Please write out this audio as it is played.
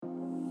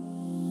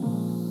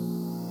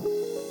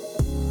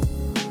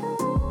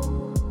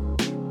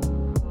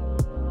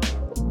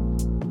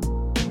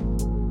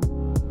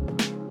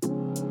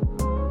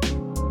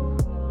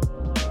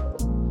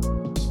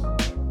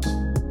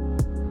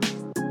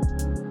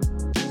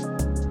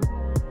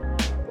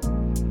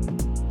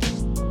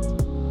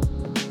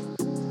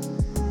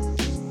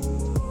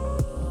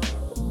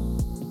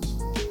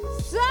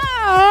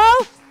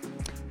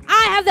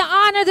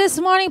honor this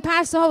morning.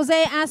 Pastor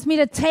Jose asked me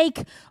to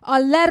take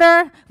a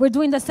letter. We're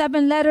doing the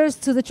 7 letters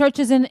to the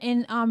churches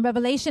in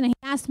Revelation, and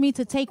he asked me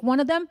to take one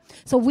of them.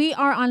 So we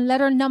are on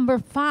letter number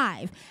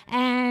 5.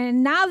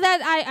 And now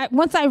that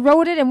once I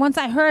wrote it and once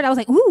I heard, I was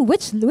like, ooh,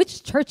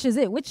 which church is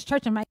it? Which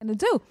church am I going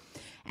to do?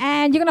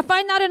 And you're going to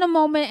find out in a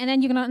moment, and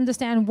then you're going to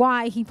understand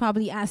why he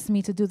probably asked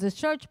me to do this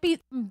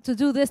to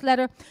do this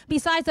letter,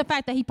 besides the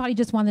fact that he probably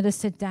just wanted to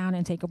sit down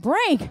and take a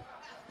break.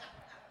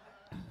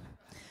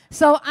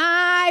 So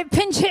I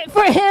pinch hit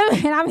for him,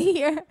 and I'm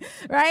here,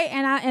 right?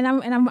 And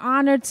I'm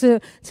honored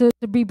to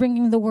be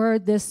bringing the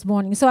word this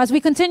morning. So as we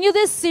continue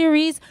this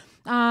series,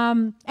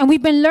 and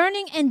we've been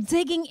learning and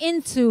digging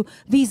into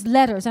these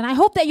letters, and I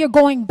hope that you're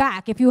going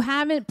back. If you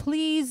haven't,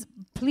 please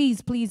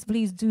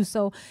do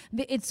so.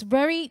 It's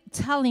very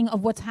telling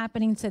of what's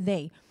happening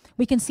today.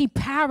 We can see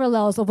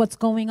parallels of what's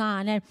going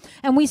on.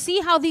 And we see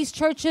how these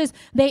churches,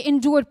 they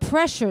endured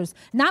pressures,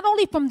 not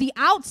only from the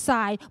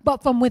outside,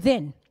 but from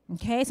within.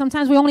 Okay?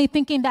 Sometimes we're only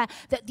thinking that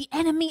the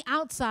enemy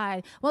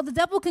outside. Well, the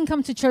devil can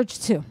come to church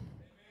too.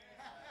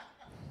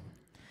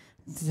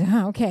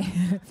 Okay.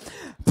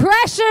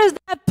 Pressures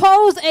that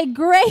pose a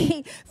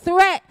great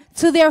threat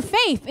to their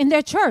faith in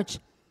their church,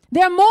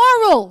 their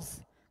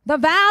morals, the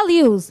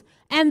values,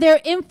 and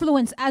their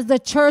influence as the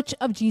church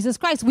of Jesus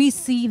Christ. We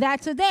see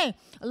that today.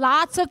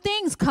 Lots of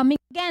things coming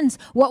against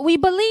what we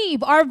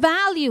believe, our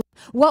values,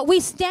 what we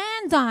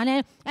stand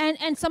on.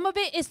 And some of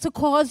it is to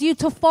cause you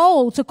to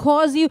fold, to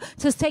cause you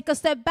to take a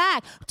step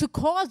back, to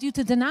cause you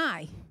to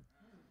deny.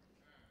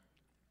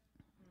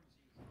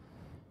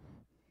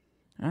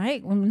 All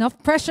right? When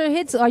enough pressure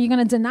hits, are you going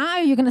to deny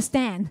or are you going to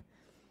stand?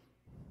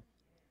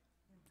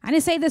 I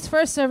didn't say this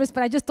first service,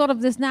 but I just thought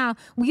of this now.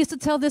 We used to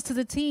tell this to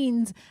the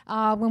teens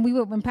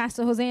when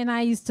Pastor Jose and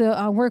I used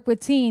to work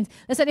with teens.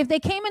 They said if they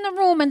came in the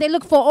room and they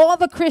looked for all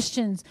the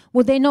Christians,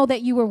 would they know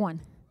that you were one?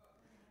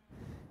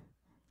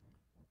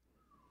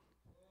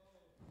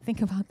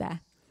 Think about that.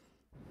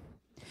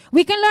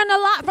 We can learn a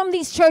lot from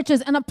these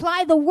churches and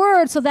apply the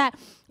word so that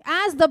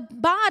as the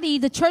body,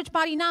 the church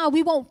body now,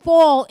 we won't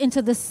fall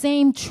into the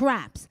same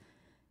traps.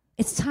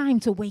 It's time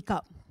to wake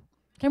up.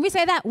 Can we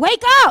say that?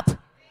 Wake up!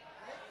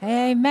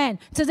 Amen.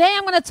 Today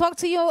I'm going to talk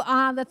to you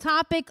on the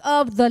topic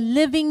of the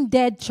living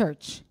dead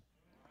church.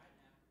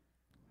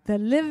 The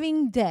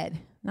living dead.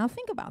 Now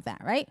think about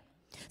that, right?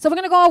 So we're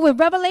going to go with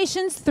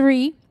Revelation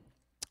 3,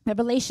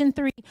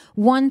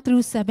 1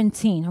 through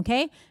 17,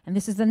 okay? And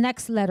this is the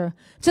next letter.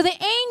 To the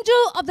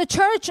angel of the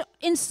church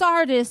in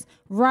Sardis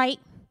write,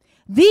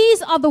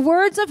 these are the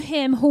words of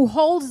him who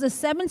holds the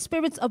 7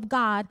 spirits of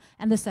God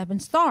and the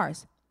 7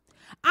 stars.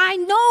 I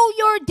know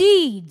your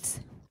deeds.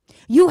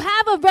 You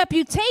have a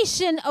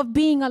reputation of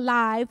being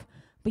alive,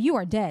 but you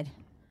are dead.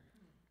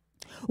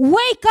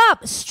 Wake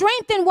up,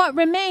 strengthen what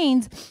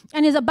remains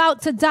and is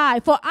about to die,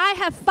 for I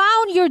have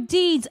found your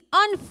deeds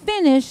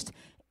unfinished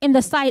in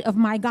the sight of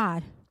my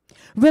God.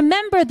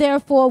 Remember,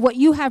 therefore, what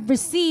you have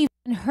received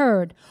and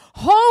heard.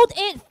 Hold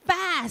it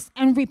fast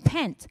and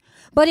repent.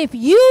 But if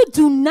you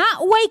do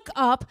not wake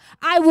up,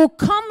 I will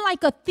come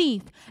like a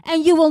thief,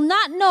 and you will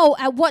not know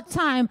at what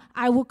time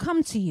I will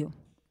come to you.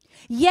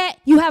 Yet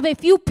you have a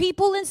few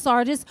people in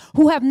Sardis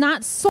who have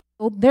not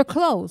soiled their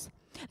clothes.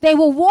 They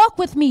will walk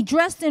with me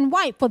dressed in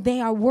white, for they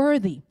are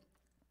worthy.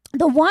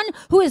 The one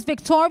who is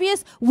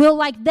victorious will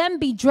like them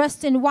be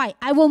dressed in white.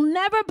 I will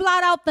never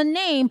blot out the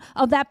name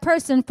of that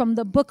person from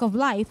the book of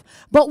life,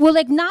 but will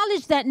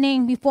acknowledge that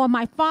name before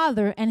my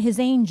Father and his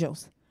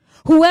angels.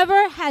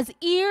 Whoever has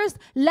ears,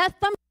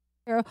 let them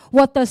hear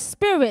what the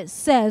Spirit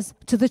says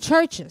to the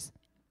churches.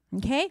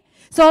 Okay?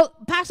 So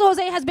Pastor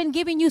Jose has been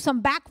giving you some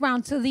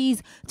background to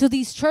these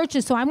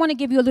churches. So I want to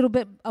give you a little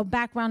bit of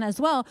background as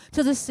well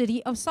to the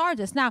city of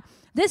Sardis. Now,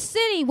 this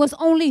city was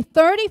only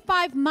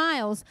 35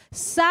 miles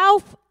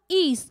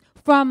southeast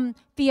from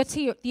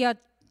Thyatira.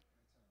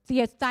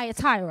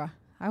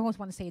 I always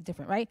want to say it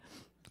different, right?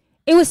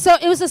 It was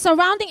a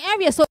surrounding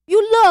area. So if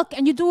you look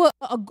and you do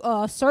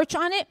a search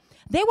on it,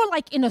 they were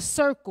like in a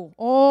circle,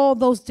 all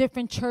those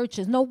different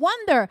churches. No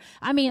wonder.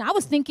 I mean, I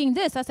was thinking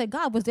this. I said,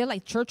 God, was there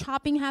like church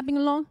hopping happening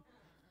along?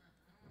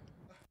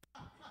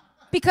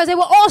 Because they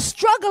were all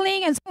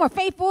struggling and some were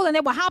faithful and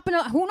they were hopping.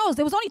 Who knows?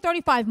 There was only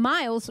 35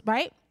 miles,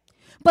 right?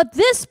 But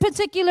this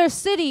particular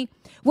city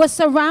was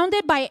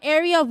surrounded by an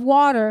area of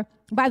water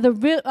by the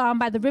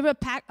river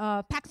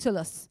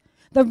Pactolus.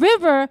 The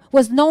river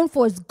was known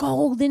for its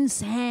golden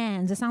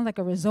sands. It sounds like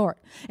a resort.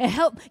 It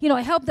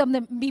helped them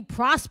to be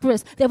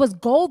prosperous. There was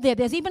gold there.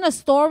 There's even a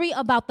story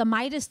about the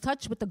Midas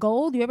touch with the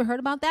gold. You ever heard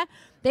about that?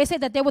 They say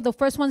that they were the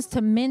first ones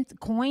to mint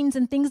coins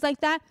and things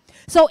like that.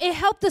 So it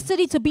helped the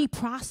city to be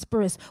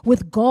prosperous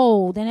with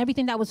gold and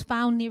everything that was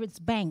found near its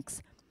banks.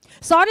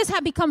 Sardis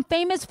had become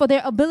famous for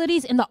their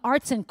abilities in the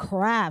arts and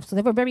crafts. So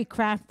they were very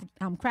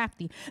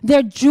crafty.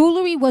 Their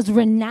jewelry was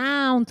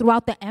renowned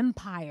throughout the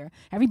empire.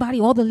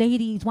 Everybody, all the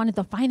ladies wanted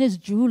the finest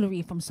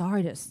jewelry from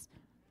Sardis.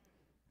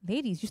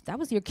 Ladies, that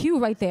was your cue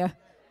right there.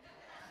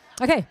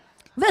 Okay.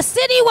 The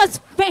city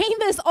was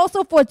famous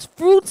also for its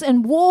fruits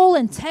and wool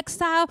and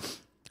textile.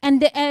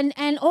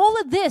 And all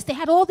of this, they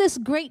had all this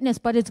greatness,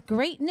 but its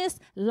greatness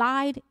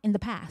lied in the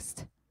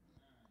past.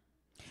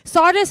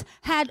 Sardis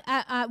had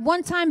at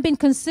one time been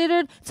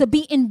considered to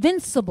be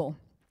invincible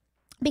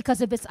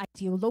because of its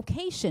ideal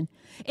location.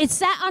 It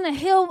sat on a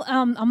hill,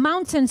 a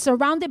mountain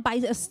surrounded by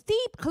a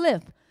steep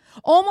cliff,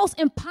 almost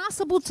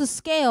impossible to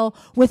scale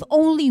with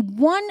only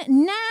one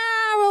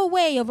narrow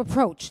way of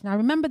approach. Now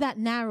remember that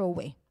narrow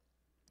way.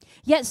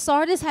 Yet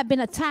Sardis had been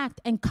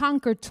attacked and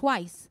conquered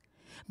twice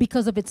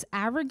because of its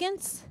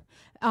arrogance,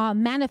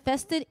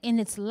 manifested in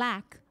its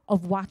lack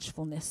of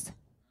watchfulness.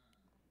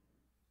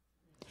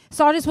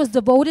 Sardis was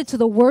devoted to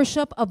the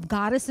worship of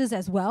goddesses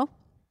as well.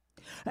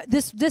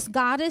 This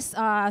goddess,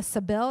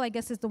 Cybele, I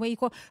guess is the way you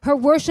call it, her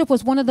worship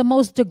was one of the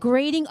most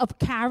degrading of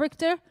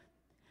character.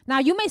 Now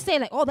you may say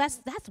like, oh,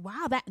 that's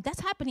wow,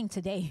 that's happening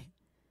today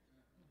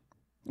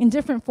in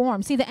different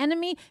forms. See, the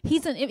enemy, he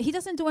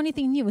doesn't do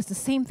anything new. It's the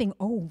same thing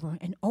over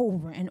and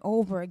over and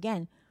over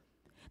again.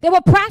 They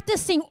were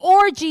practicing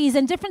orgies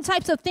and different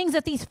types of things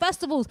at these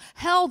festivals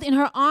held in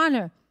her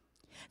honor.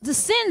 The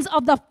sins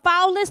of the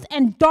foulest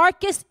and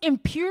darkest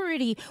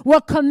impurity were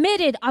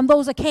committed on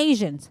those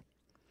occasions.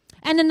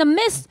 And in the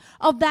midst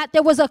of that,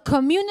 there was a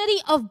community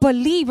of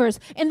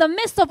believers. In the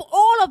midst of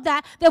all of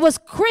that, there was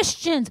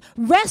Christians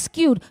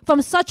rescued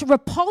from such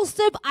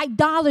repulsive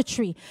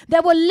idolatry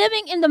that were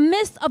living in the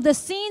midst of the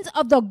scenes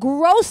of the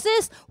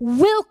grossest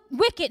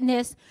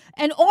wickedness.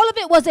 And all of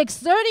it was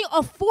exerting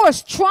a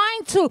force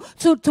trying to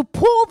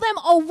pull them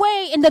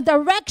away in the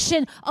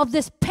direction of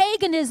this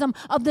paganism,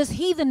 of this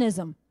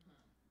heathenism.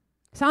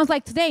 Sounds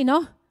like today,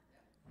 no?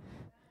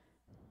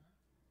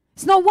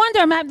 It's no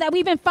wonder, man, that we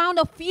even found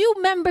a few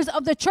members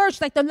of the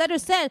church, like the letter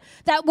said,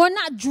 that were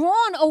not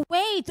drawn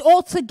away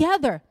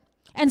altogether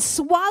and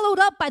swallowed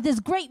up by this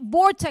great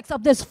vortex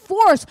of this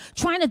force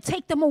trying to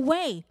take them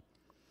away.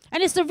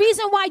 And it's the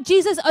reason why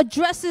Jesus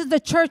addresses the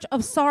church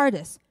of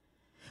Sardis.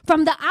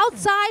 From the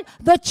outside,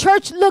 the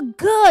church looked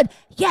good.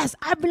 Yes,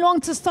 I belong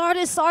to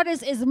Sardis.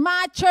 Sardis is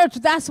my church.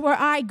 That's where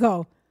I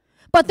go.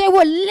 But they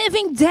were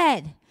living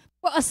dead,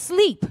 were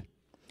asleep.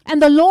 And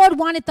the Lord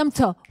wanted them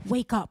to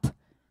wake up.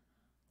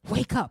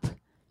 Wake up.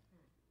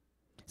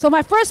 So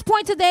my first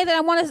point today that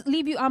I want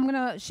to I'm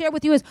going to share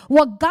with you is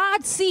what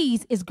God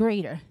sees is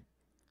greater.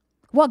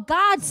 What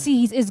God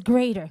sees is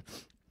greater.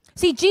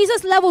 See,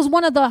 Jesus levels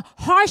one of the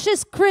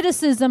harshest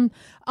criticism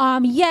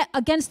yet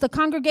against the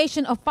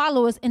congregation of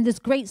followers in this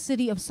great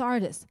city of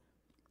Sardis.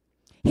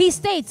 He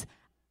states,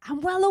 I'm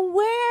well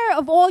aware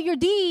of all your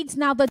deeds.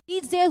 Now, the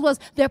deeds there was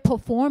their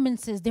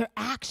performances, their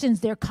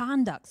actions, their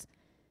conducts.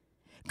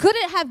 Could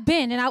it have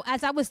been, and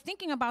as I was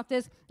thinking about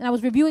this, and I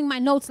was reviewing my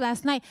notes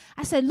last night,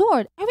 I said,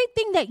 Lord,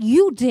 everything that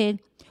you did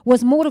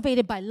was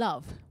motivated by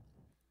love.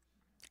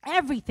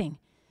 Everything.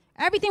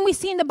 Everything we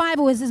see in the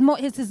Bible is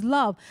his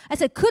love. I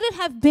said, could it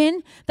have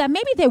been that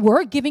maybe they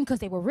were giving because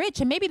they were rich,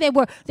 and maybe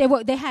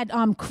they had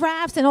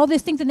crafts and all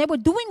these things, and they were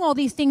doing all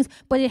these things,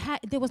 but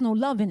there was no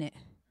love in it.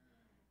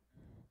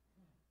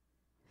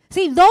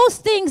 See, those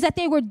things that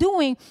they were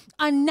doing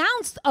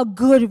announced a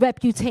good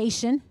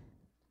reputation,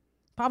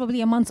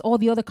 probably amongst all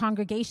the other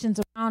congregations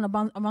around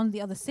among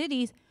the other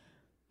cities.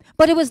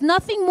 But it was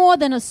nothing more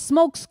than a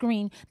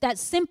smokescreen that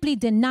simply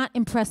did not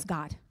impress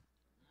God.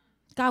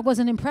 God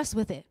wasn't impressed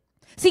with it.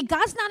 See,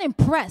 God's not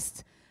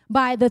impressed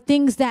by the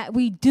things that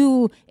we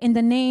do in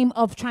the name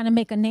of trying to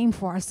make a name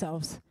for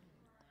ourselves.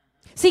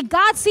 See,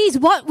 God sees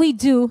what we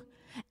do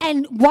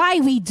and why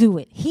we do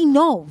it. He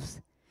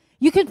knows.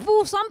 You can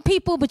fool some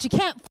people, but you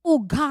can't fool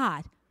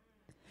God.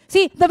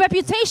 See, the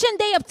reputation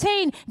they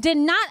obtained did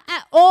not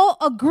at all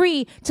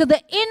agree to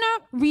the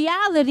inner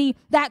reality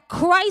that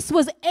Christ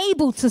was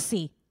able to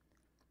see.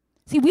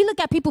 See, we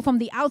look at people from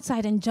the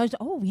outside and judge,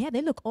 oh, yeah,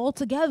 they look all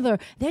together.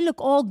 They look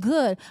all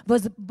good.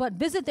 But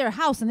visit their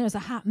house and there's a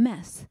hot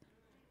mess.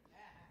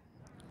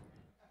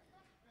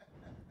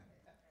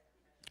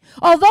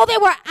 Although they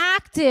were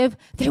active,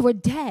 they were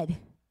dead.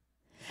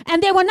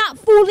 And they were not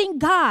fooling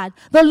God.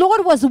 The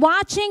Lord was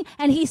watching,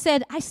 and he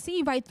said, I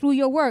see right through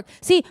your work.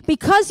 See,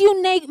 because you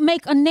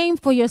make a name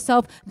for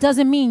yourself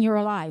doesn't mean you're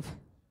alive.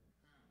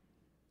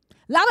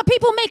 A lot of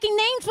people making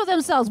names for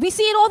themselves. We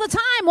see it all the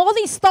time. All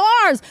these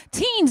stars,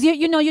 teens,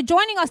 you're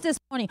joining us this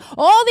morning.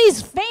 All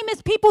these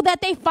famous people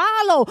that they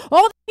follow.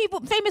 All the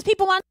famous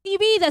people on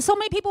TV that so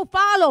many people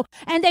follow.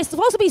 And they're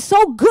supposed to be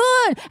so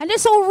good, and they're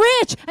so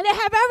rich, and they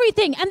have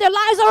everything, and their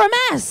lives are a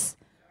mess.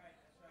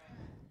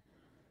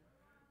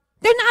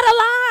 They're not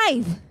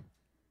alive.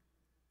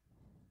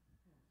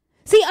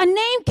 See, a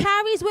name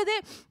carries with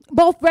it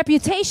both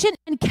reputation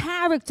and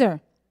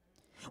character.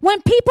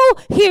 When people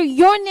hear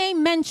your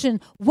name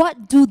mentioned,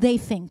 what do they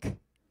think?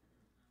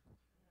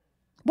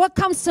 What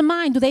comes to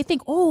mind? Do they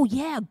think, oh,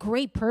 yeah,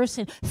 great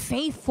person,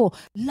 faithful,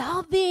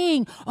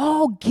 loving,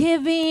 oh,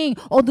 giving?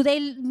 Or do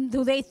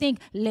they think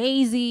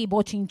lazy,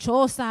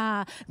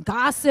 bochinchosa,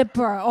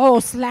 gossiper, oh,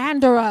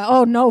 slanderer?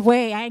 Oh, no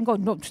way, I ain't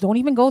going, no, don't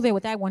even go there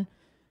with that one.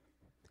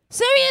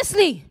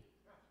 Seriously,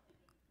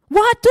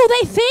 what do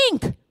they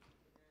think?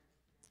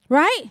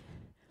 Right?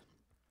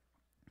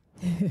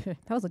 That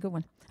was a good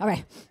one. All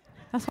right.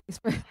 That's Holy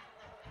Spirit.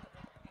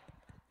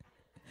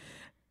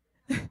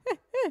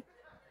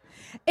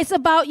 It's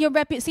about your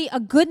reputation. See, a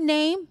good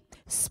name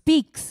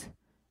speaks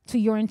to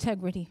your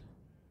integrity.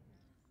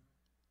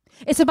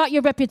 It's about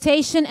your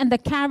reputation and the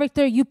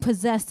character you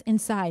possess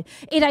inside.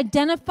 It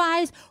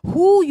identifies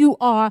who you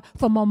are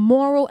from a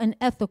moral and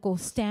ethical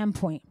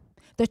standpoint.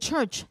 The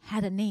church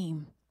had a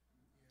name.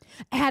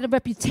 It had a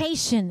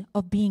reputation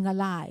of being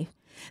alive.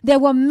 They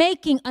were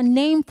making a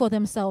name for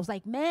themselves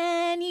like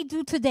many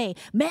do today.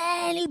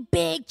 Many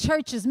big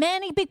churches,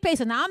 many big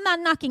places. Now, I'm not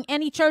knocking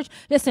any church.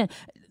 Listen,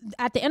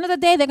 at the end of the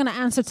day, they're going to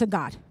answer to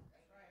God,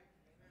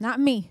 not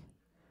me.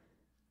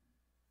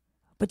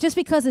 But just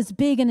because it's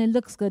big and it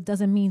looks good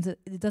doesn't mean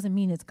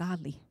it's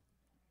godly.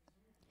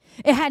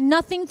 It had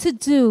nothing to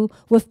do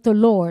with the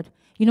Lord.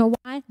 You know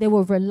why? They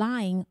were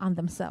relying on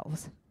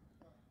themselves.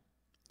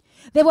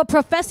 They were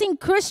professing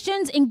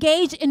Christians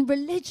engaged in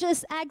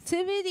religious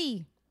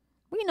activity.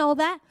 We know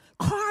that.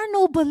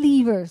 Carnal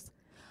believers.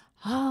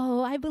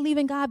 Oh, I believe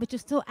in God, but you're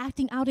still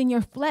acting out in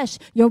your flesh,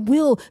 your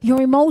will,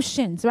 your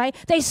emotions, right?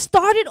 They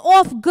started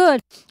off good,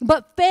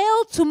 but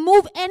failed to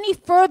move any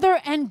further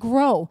and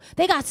grow.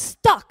 They got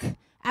stuck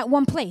at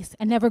one place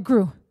and never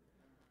grew.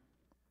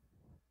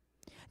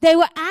 They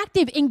were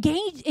active,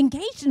 engaged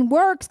in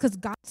works because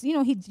God,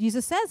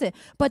 Jesus says it,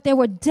 but they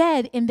were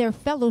dead in their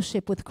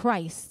fellowship with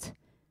Christ.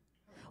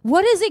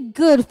 What is it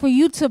good for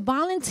you to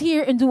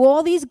volunteer and do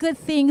all these good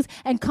things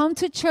and come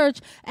to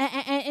church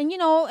and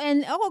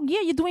oh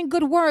yeah, you're doing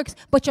good works,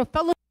 but your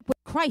fellowship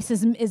with Christ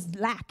is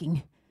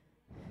lacking?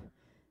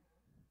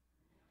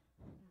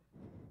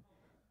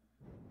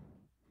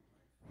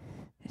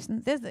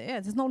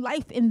 There's no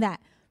life in that.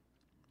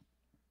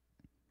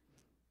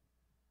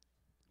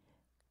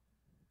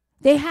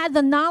 They had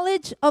the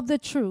knowledge of the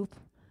truth,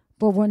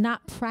 but were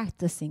not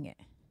practicing it.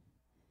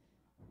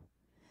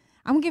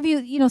 I'm going to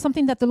give you,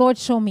 something that the Lord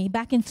showed me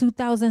back in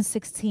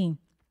 2016.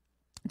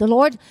 The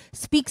Lord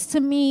speaks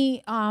to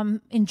me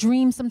in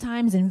dreams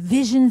sometimes, in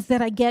visions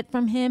that I get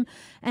from him.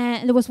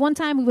 And there was one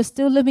time we were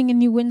still living in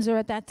New Windsor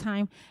at that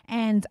time,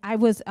 and I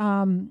was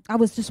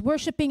just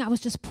worshiping. I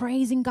was just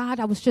praising God.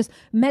 I was just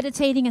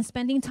meditating and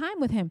spending time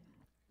with him.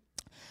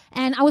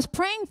 And I was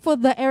praying for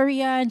the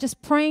area and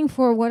just praying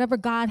for whatever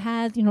God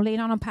had, laid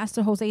on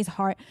Pastor Jose's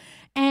heart.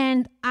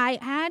 And I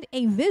had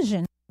a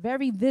vision,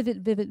 very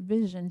vivid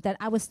vision, that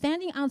I was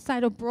standing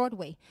outside of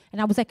Broadway,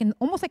 and I was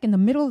almost like in the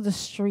middle of the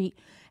street,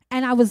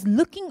 and I was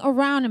looking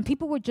around, and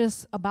people were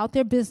just about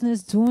their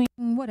business, doing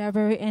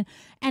whatever,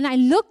 and I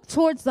looked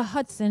towards the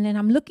Hudson, and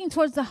I'm looking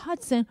towards the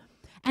Hudson,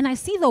 and I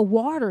see the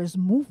waters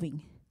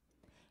moving.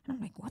 And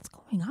I'm like, what's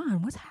going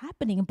on? What's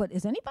happening? But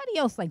is anybody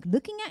else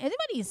looking at?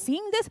 Anybody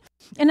seeing this?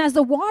 And as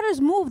the waters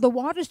moved, the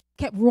waters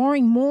kept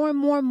roaring more and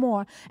more and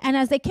more. And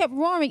as they kept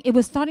roaring, it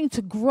was starting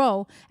to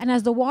grow. And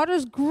as the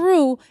waters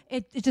grew,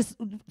 it just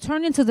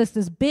turned into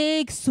this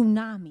big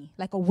tsunami,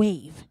 like a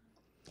wave.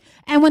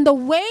 And when the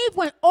wave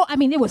went,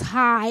 it was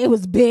high, it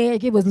was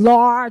big, it was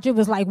large, it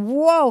was like,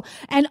 whoa.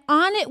 And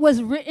on it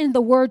was written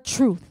the word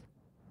truth.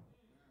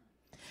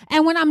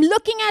 And when I'm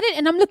looking at it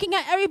and I'm looking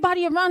at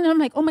everybody around, and I'm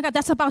like, oh my God,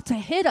 that's about to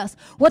hit us.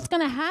 What's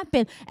going to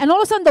happen? And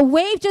all of a sudden the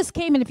wave just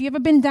came. And if you've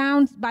ever been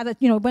down by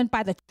went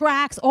by the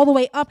tracks all the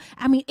way up,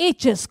 it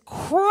just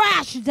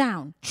crashed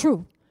down.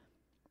 True.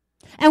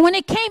 And when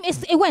it came,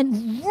 it went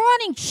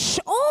running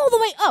all the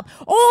way up,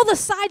 all the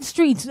side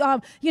streets,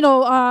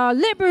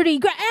 Liberty,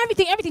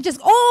 everything, just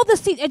all the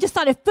streets. It just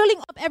started filling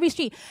up every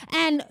street.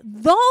 And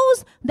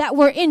those that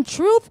were in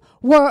truth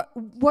were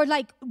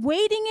like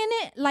wading in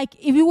it, like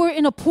if you were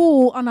in a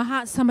pool on a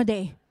hot summer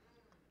day.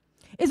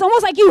 It's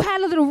almost like you had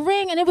a little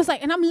ring, and it was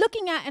like, and I'm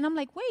looking at, and I'm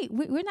like, wait,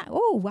 we're not,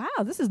 oh,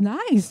 wow, this is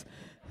nice.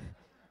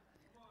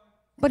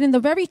 But in the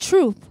very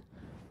truth,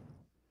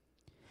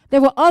 there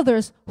were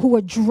others who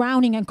were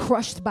drowning and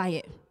crushed by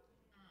it.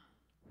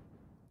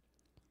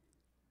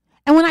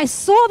 And when I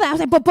saw that, I was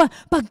like,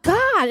 but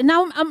God, and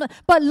now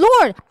but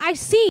Lord, I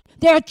see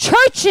there are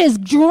churches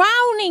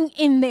drowning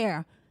in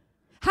there.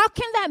 How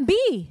can that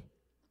be?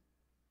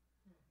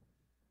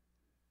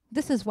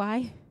 This is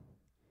why.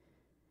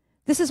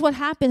 This is what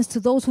happens to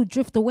those who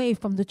drift away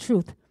from the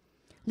truth.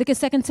 Look at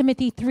 2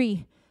 Timothy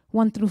 3,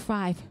 1 through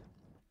 5.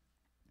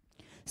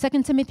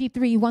 2 Timothy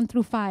 3, 1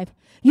 through 5.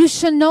 You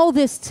should know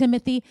this,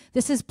 Timothy.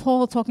 This is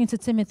Paul talking to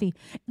Timothy.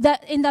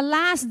 That in the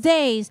last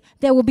days,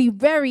 there will be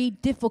very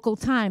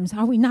difficult times.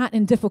 Are we not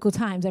in difficult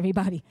times,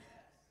 everybody?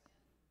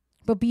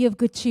 But be of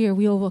good cheer.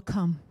 We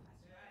overcome.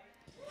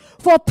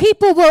 For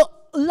people will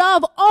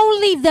love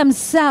only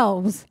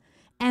themselves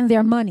and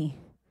their money.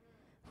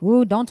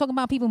 Ooh, don't talk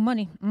about people's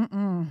money.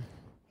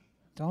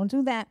 Don't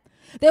do that.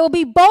 They will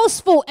be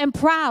boastful and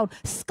proud,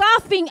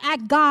 scoffing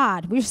at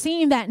God. We're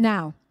seeing that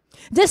now.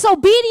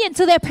 Disobedient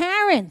to their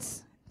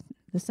parents.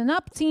 Listen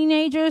up,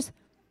 teenagers.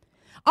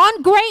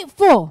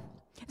 Ungrateful.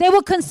 They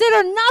will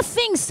consider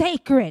nothing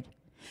sacred.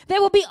 They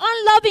will be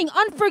unloving,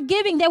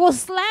 unforgiving. They will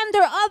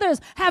slander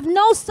others, have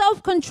no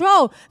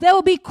self-control. They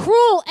will be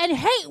cruel and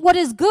hate what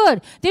is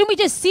good. Didn't we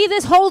just see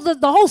this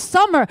the whole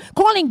summer,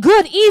 calling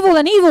good evil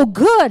and evil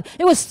good?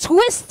 It was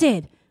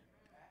twisted.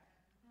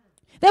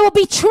 They will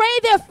betray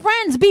their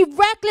friends, be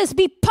reckless,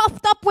 be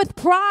puffed up with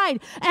pride,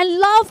 and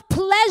love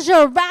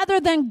pleasure rather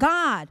than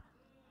God.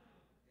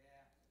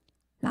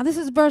 Now this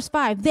is verse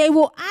 5. They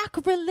will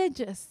act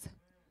religious,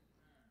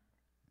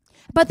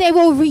 but they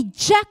will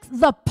reject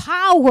the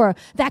power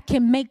that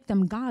can make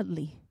them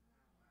godly.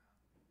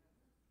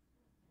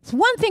 It's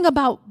one thing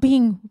about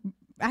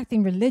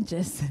acting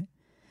religious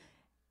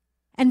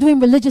and doing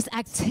religious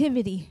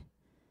activity.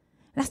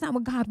 That's not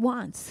what God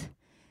wants.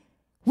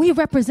 We are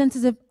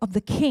representative of the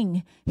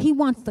King. He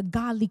wants the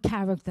godly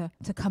character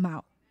to come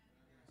out.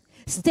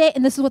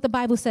 And this is what the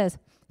Bible says,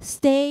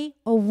 stay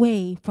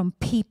away from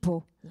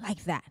people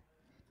like that.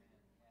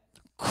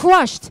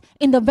 Crushed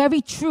in the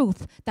very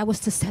truth that was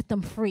to set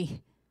them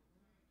free.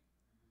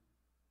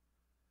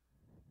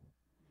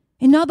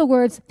 In other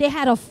words, they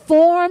had a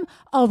form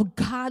of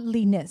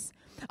godliness,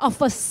 a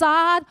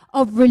facade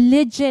of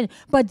religion,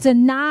 but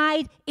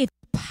denied its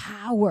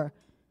power.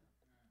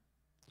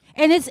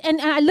 And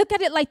I look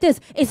at it like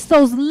this. It's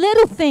those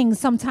little things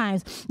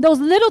sometimes, those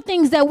little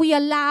things that we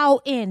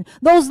allow in,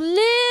 those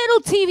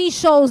little TV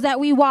shows that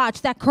we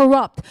watch that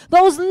corrupt,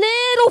 those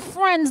little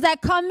friends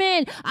that come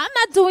in. I'm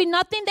not doing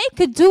nothing. They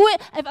could do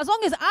it as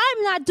long as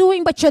I'm not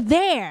doing, but you're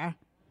there.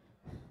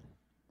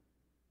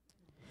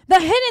 The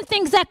hidden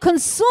things that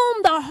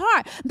consume the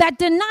heart, that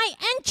deny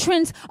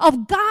entrance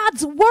of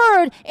God's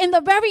word in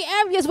the very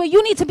areas where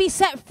you need to be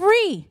set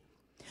free.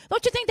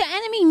 Don't you think the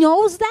enemy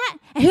knows that?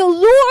 And he'll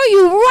lure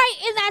you right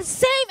in that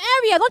same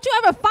area. Don't you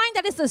ever find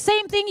that it's the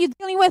same thing you're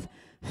dealing with?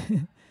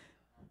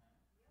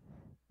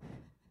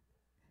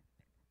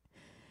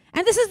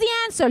 And this is the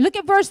answer. Look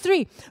at verse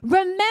 3.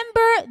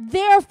 Remember,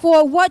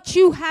 therefore, what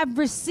you have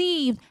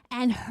received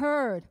and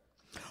heard.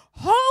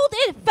 Hold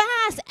it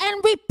fast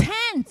and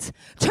repent.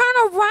 Turn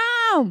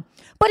around.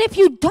 But if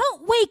you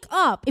don't wake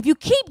up, if you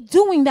keep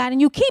doing that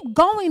and you keep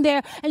going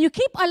there and you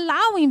keep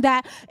allowing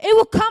that, I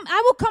will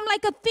come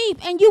like a thief,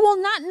 and you will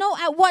not know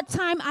at what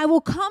time I will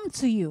come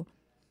to you.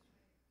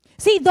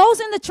 See, those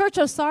in the church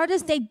of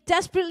Sardis, they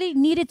desperately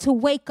needed to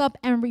wake up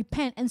and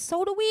repent, and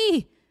so do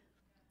we.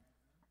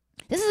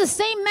 This is the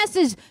same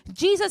message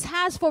Jesus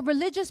has for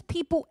religious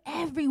people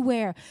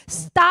everywhere.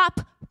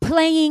 Stop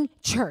playing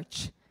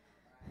church.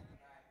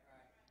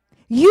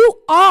 You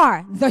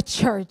are the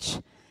church.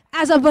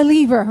 As a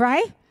believer,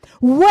 right?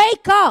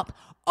 Wake up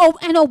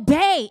and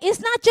obey. It's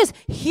not just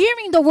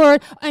hearing the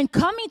word and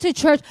coming to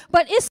church,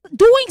 but it's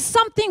doing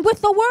something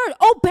with the word,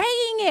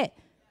 obeying it.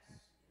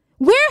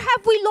 Where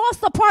have we lost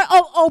the part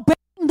of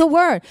obeying the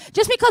word?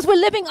 Just because we're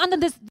living under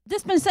this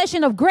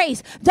dispensation of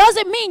grace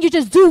doesn't mean you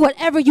just do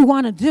whatever you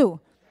want to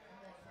do.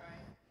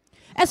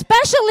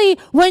 Especially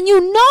when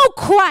you know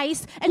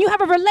Christ and you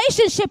have a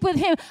relationship with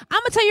him.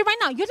 I'm going to tell you right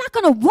now, you're not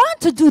going to want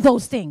to do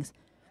those things.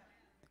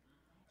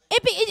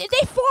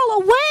 They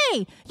fall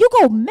away. You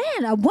go,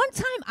 man, at one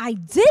time I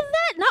did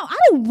that? No, I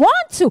don't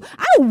want to.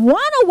 I don't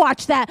want to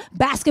watch that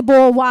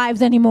Basketball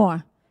Wives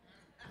anymore.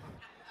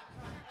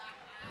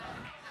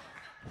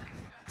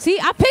 See,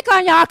 I pick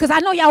on y'all because I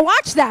know y'all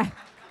watch that.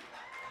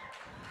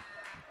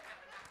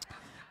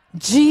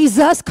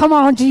 Jesus, come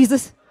on,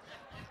 Jesus.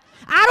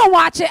 I don't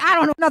watch it. I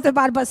don't know nothing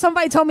about it, but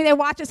somebody told me they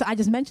watch it, so I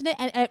just mentioned it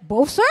at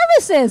both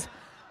services.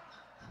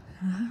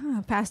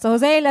 Pastor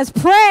Jose, let's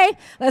pray.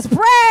 Let's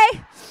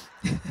pray.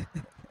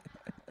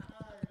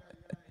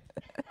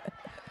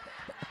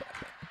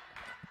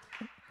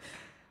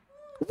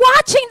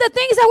 Watching the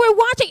things that we're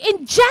watching,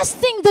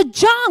 ingesting the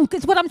junk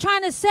is what I'm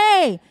trying to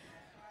say.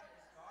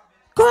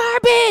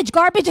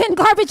 Garbage in,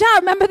 garbage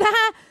out. Remember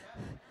that?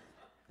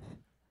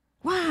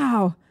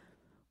 Wow.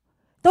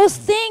 Those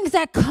things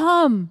that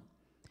come.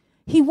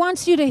 He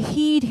wants you to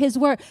heed his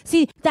word.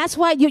 See, that's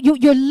why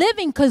you're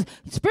living, because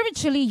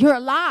spiritually you're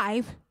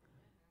alive,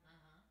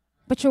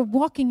 but you're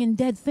walking in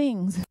dead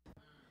things.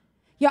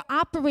 You're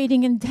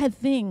operating in dead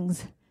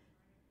things.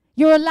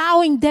 You're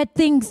allowing dead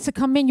things to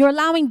come in. You're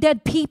allowing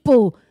dead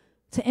people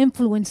to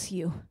influence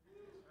you.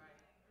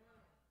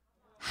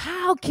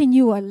 How can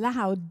you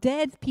allow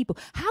dead people?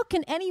 How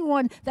can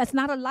anyone that's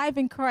not alive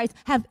in Christ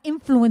have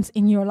influence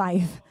in your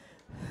life?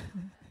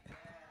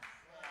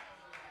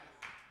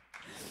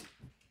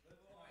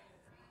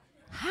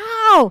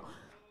 How?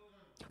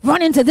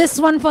 Run into this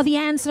one for the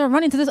answer.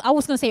 Run into this. I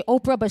was going to say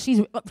Oprah, but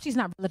she's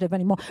not relative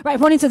anymore. Right,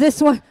 run into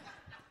this one.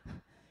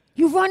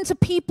 You run to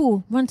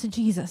people. Run to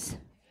Jesus.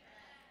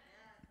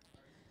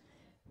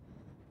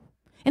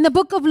 In the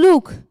book of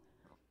Luke,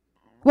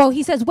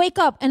 he says, wake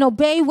up and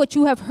obey what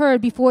you have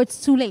heard before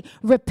it's too late.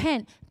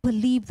 Repent.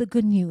 Believe the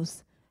good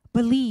news.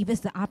 Believe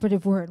is the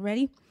operative word.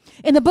 Ready?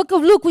 In the book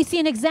of Luke, we see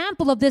an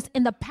example of this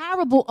in the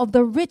parable of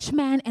the rich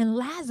man and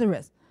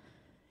Lazarus.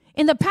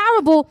 In the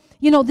parable,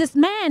 this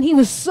man, he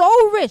was so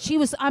rich. He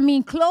was,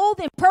 clothed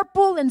in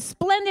purple and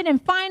splendid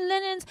and fine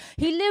linens.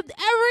 He lived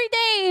every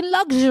day in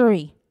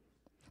luxury,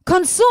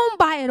 consumed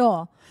by it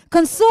all,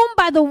 consumed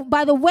by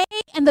the way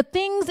and the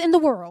things in the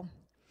world.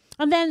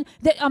 And then,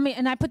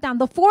 and I put down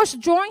the force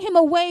drawing him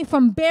away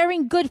from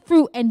bearing good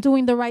fruit and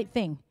doing the right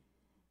thing,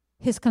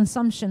 his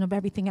consumption of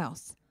everything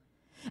else.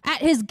 At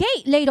his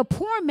gate laid a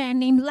poor man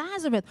named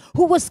Lazarus,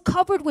 who was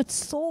covered with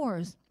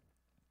sores.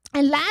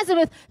 And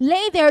Lazarus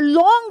lay there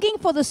longing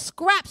for the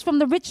scraps from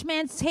the rich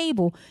man's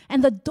table,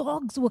 and the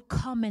dogs would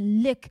come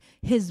and lick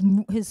his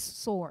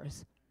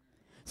sores.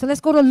 So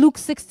let's go to Luke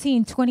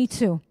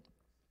 16:22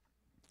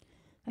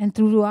 and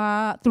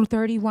through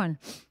 31.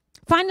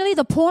 Finally,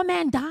 the poor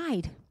man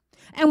died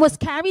and was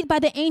carried by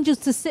the angels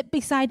to sit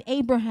beside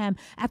Abraham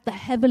at the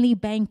heavenly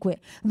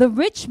banquet. The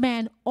rich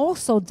man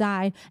also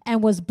died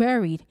and was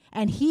buried,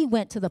 and he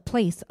went to the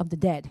place of the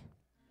dead.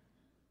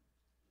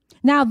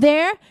 Now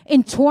there,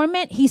 in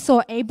torment, he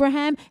saw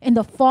Abraham in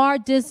the far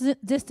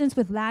distance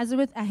with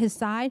Lazarus at his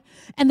side.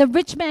 And the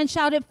rich man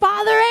shouted,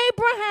 "Father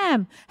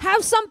Abraham,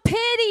 have some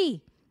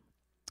pity.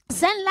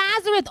 Send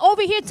Lazarus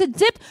over here to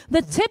dip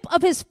the tip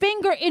of his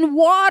finger in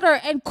water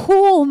and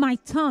cool my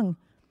tongue.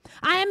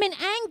 I am in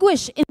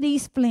anguish in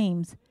these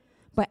flames."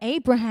 But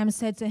Abraham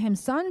said to him,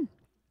 "Son,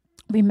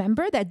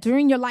 remember that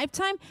during your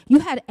lifetime you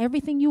had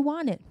everything you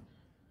wanted,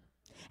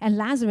 and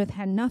Lazarus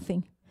had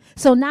nothing.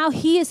 So now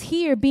he is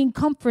here being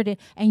comforted,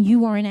 and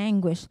you are in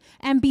anguish.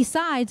 And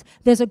besides,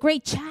 there's a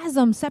great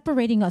chasm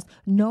separating us.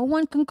 No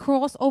one can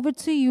cross over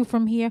to you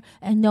from here,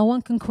 and no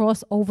one can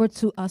cross over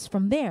to us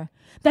from there."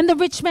 Then the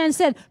rich man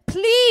said,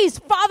 "Please,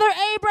 Father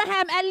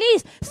Abraham, at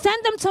least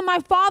send them to my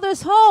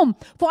father's home,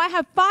 for I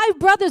have 5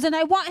 brothers, and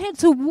I want him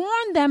to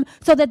warn them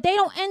so that they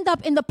don't end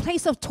up in the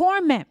place of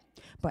torment."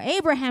 But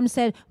Abraham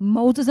said,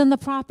 "Moses and the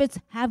prophets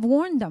have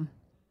warned them.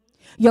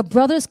 Your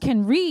brothers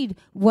can read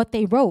what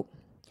they wrote."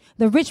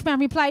 The rich man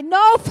replied,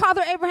 "No,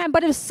 Father Abraham,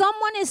 but if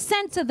someone is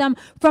sent to them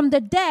from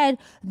the dead,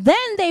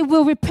 then they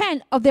will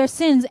repent of their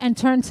sins and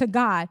turn to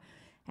God."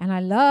 And I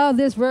love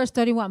this verse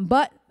 31.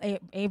 But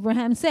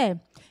Abraham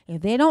said,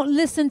 "If they don't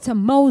listen to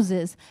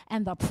Moses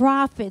and the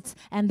prophets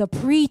and the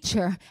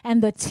preacher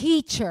and the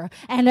teacher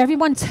and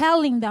everyone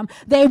telling them,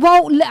 they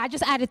won't, I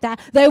just added that,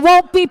 they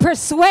won't be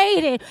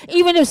persuaded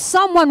even if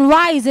someone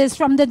rises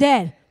from the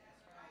dead."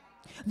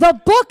 The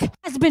book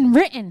has been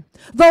written.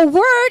 The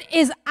word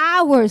is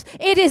ours.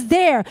 It is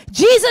there.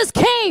 Jesus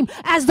came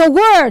as the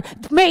word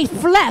made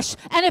flesh.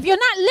 And if you're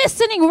not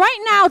listening right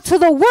now to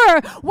the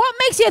word, what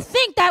makes you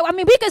think that,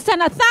 we could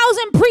send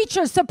 1,000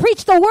 preachers to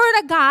preach the word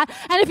of God,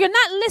 and if you're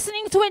not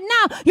listening to it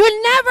now,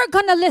 you're never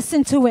going to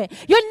listen to it.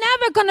 You're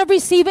never going to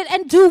receive it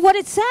and do what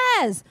it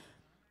says.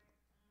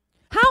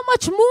 How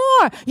much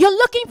more? You're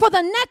looking for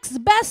the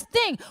next best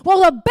thing.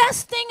 Well, the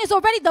best thing is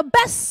already, the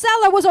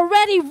bestseller was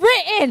already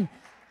written.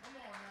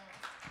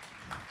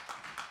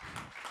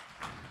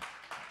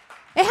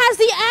 It has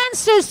the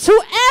answers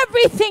to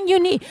everything you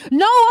need.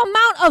 No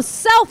amount of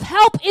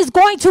self-help is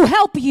going to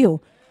help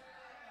you.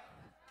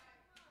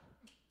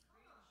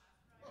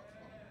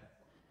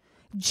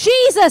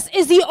 Jesus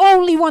is the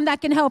only one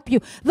that can help you.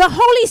 The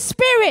Holy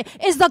Spirit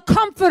is the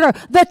comforter,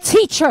 the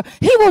teacher.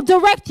 He will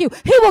direct you.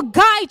 He will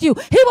guide you.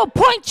 He will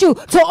point you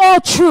to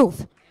all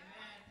truth.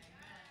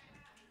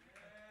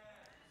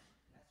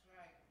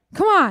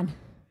 Come on.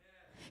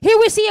 Here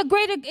we see a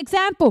great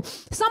example.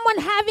 Someone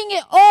having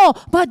it all,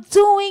 but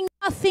doing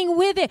nothing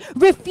with it.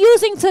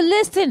 Refusing to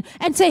listen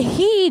and to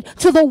heed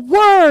to the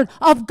word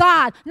of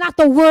God, not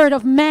the word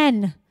of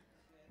men.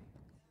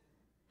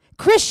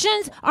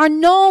 Christians are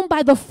known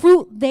by the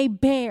fruit they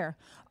bear.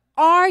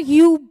 Are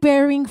you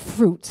bearing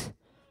fruit?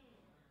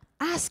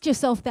 Ask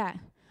yourself that.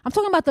 I'm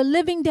talking about the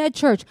Living Dead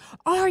Church.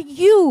 Are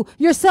you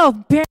yourself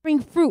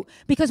bearing fruit?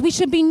 Because we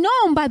should be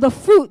known by the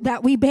fruit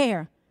that we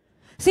bear.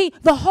 See,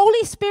 the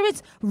Holy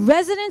Spirit's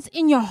residence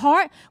in your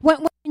heart,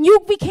 when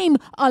you became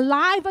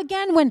alive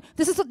again, when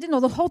this is,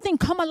 the whole thing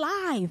come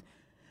alive.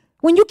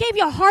 When you gave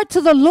your heart to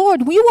the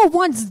Lord, you were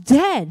once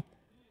dead.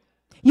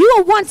 You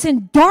were once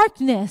in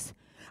darkness.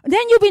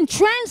 Then you've been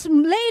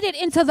translated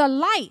into the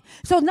light.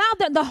 So now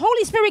that the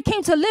Holy Spirit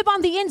came to live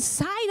on the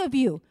inside of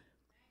you.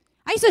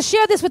 I used to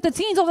share this with the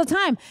teens all the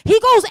time. He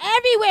goes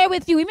everywhere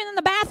with you, even in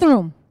the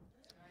bathroom.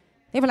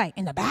 They were like,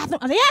 "In the bathroom?"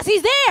 I said, "Yes,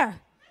 he's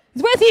there.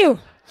 He's with you.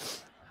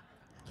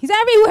 He's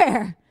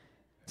everywhere.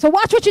 So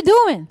watch what you're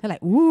doing." They're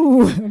like,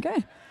 "Ooh,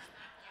 okay."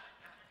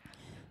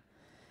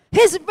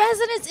 His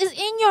residence is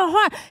in your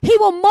heart. He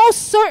will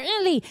most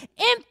certainly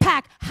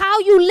impact how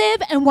you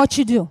live and what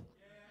you do.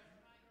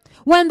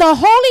 When the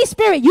Holy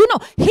Spirit,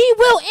 He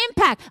will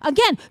impact.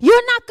 Again,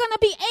 you're not going to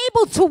be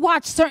able to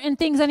watch certain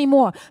things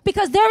anymore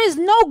because there is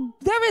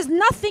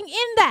nothing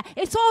in that.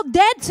 It's all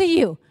dead to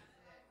you.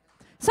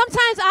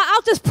 Sometimes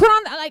I'll just put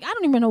on, I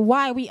don't even know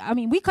why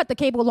we cut the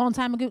cable a long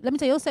time ago. Let me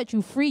tell you, it'll set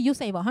you free. You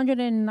save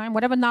 $109,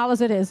 whatever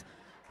dollars it is.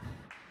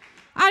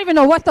 I don't even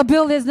know what the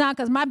bill is now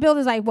because my bill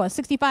is like,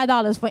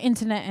 $65 for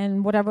internet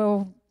and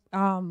whatever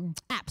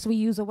apps we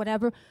use or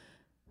whatever.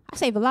 I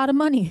save a lot of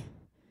money.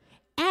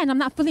 And I'm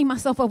not filling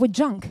myself up with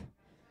junk.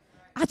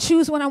 I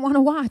choose what I want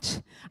to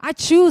watch. I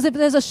choose if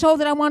there's a show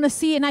that I want to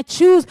see, and I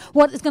choose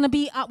what is going to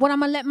be, what I'm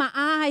going to let my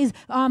eyes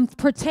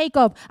partake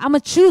of. I'm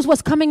going to choose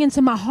what's coming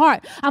into my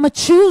heart. I'm going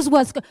to choose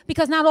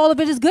because not all of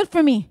it is good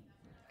for me.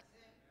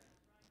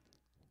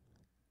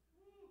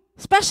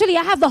 Especially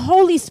I have the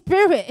Holy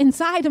Spirit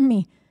inside of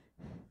me.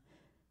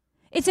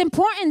 It's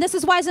important. This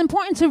is why it's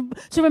important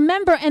to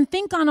remember and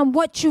think on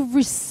what you've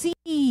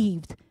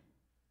received.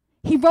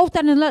 He wrote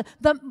that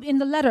in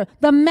the letter.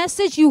 The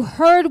message you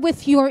heard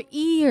with your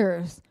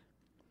ears.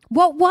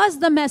 What was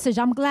the message?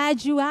 I'm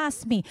glad you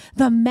asked me.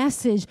 The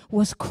message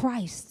was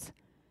Christ.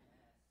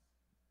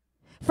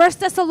 1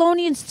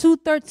 Thessalonians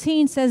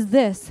 2:13 says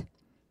this.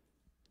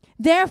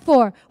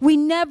 Therefore, we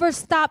never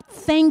stop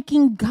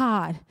thanking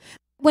God.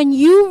 When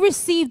you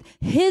received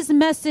his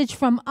message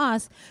from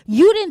us,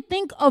 you didn't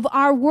think of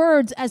our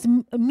words as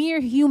mere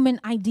human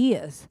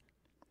ideas.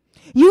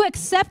 You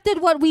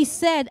accepted what we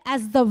said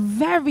as the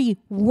very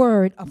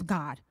word of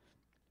God,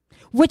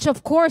 which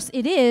of course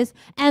it is,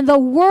 and the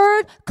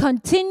word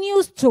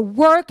continues to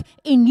work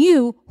in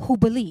you who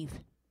believe.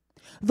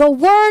 The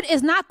word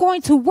is not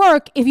going to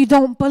work if you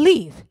don't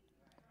believe.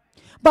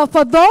 But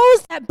for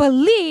those that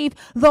believe,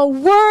 the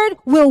word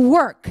will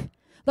work.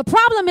 The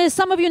problem is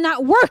some of you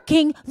not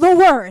working the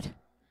word.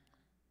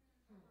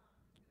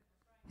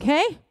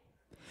 Okay?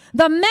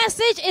 The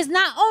message is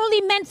not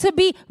only meant to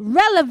be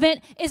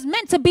relevant, it's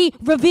meant to be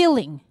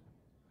revealing.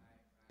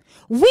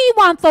 We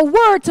want the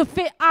word to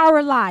fit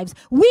our lives.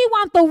 We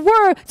want the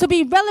word to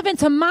be relevant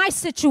to my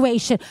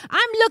situation.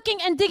 I'm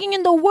looking and digging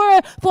in the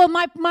word for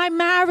my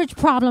marriage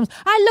problems.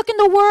 I look in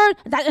the word,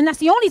 and that's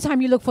the only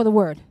time you look for the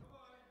word.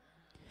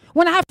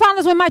 When I have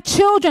problems with my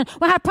children,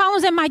 when I have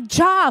problems in my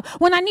job,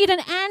 when I need an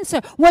answer,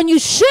 when you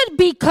should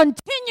be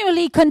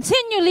continually in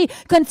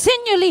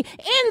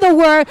the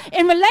word,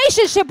 in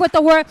relationship with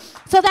the word,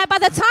 so that by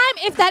the time,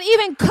 if that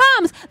even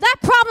comes, that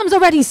problem's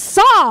already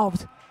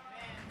solved.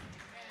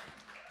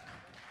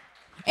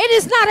 It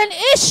is not an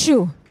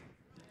issue.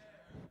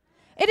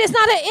 It is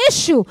not an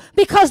issue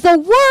because the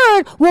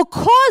word will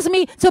cause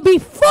me to be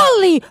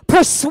fully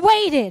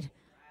persuaded.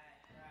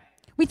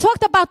 We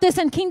talked about this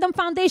in Kingdom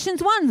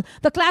Foundations 1,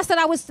 the class that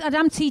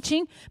I'm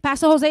teaching.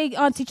 Pastor Jose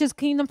teaches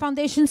Kingdom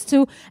Foundations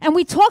 2. And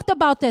we talked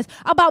about this,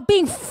 about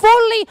being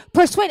fully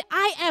persuaded.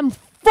 I am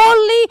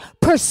fully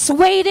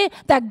persuaded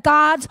that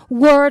God's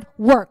word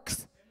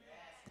works.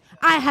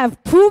 I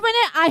have proven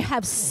it. I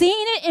have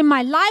seen it in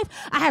my life.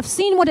 I have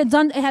seen what it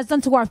has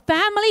done to our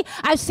family.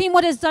 I've seen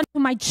what it's done to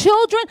my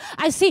children.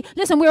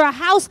 Listen, we're a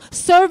house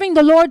serving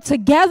the Lord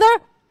together.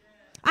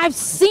 I've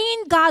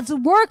seen God's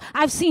work.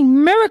 I've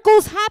seen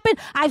miracles happen.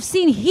 I've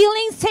seen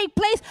healings take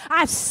place.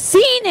 I've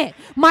seen it.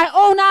 My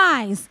own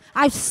eyes.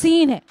 I've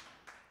seen it.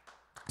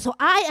 So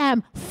I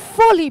am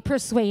fully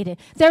persuaded.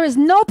 There is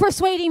no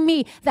persuading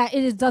me that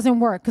it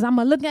doesn't work because I'm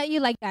going to look at you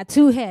like that.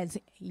 Two heads.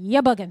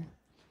 You're bugging.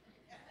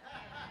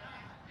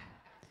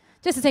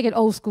 Just to take it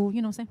old school.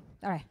 You know what I'm saying?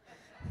 All right.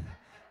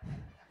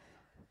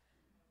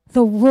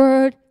 The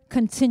word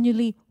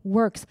continually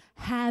works.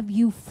 Have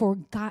you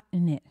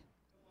forgotten it?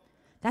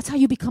 That's how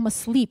you become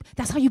asleep.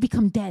 That's how you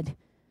become dead.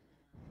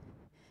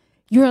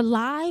 You're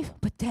alive,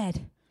 but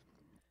dead.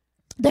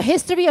 The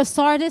history of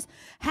Sardis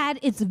had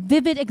its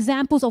vivid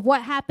examples of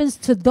what happens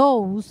to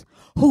those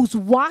whose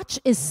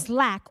watch is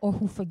slack or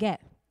who forget.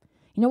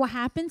 You know what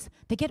happens?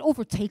 They get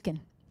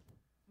overtaken.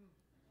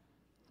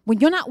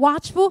 When you're not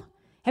watchful,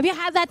 have you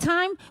had that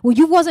time when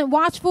you wasn't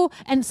watchful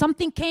and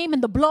something came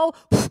and the blow,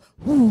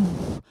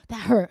 ooh,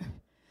 that hurt.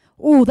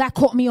 Ooh, that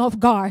caught me off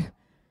guard.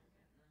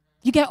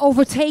 You get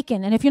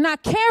overtaken. And if you're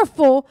not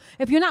careful,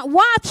 if you're not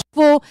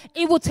watchful,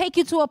 it will take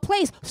you to a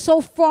place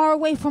so far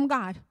away from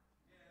God.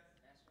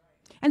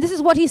 And this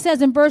is what he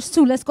says in verse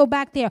 2. Let's go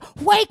back there.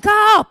 Wake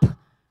up.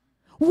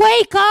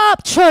 Wake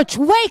up, church.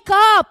 Wake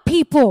up,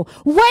 people.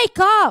 Wake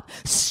up.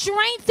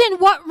 Strengthen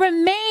what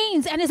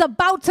remains and is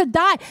about to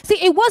die. See,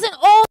 it wasn't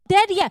all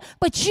dead yet,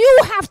 but you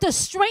have to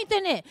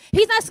strengthen it.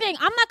 He's not saying,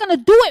 I'm not going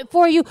to do it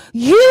for you.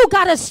 You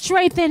got to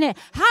strengthen it.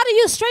 How do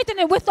you strengthen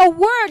it? With the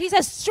word. He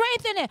says,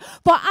 strengthen it.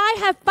 For I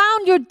have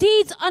found your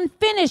deeds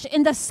unfinished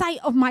in the sight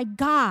of my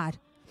God.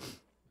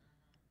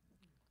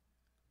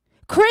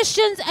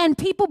 Christians and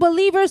people,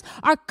 believers,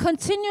 are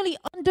continually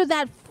under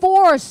that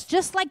force,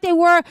 just like they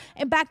were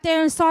back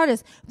there in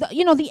Sardis.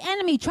 The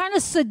enemy trying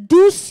to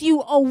seduce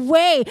you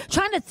away,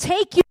 trying to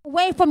take you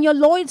away from your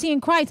loyalty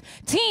in Christ.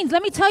 Teens,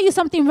 let me tell you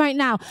something right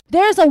now.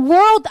 There's a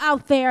world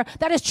out there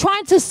that is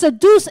trying to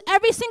seduce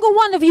every single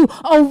one of you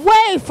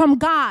away from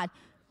God.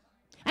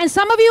 And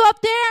some of you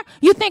up there,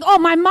 you think, oh,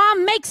 my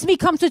mom makes me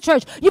come to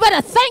church. You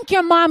better thank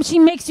your mom she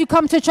makes you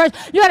come to church.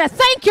 You better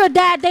thank your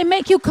dad they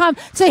make you come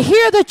to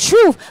hear the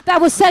truth that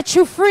will set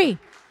you free.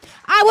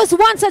 I was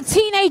once a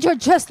teenager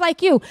just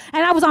like you,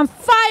 and I was on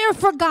fire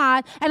for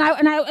God, and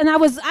I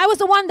was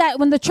the one that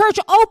when the church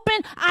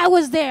opened, I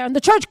was there, and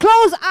the church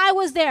closed, I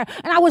was there,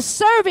 and I was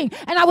serving,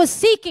 and I was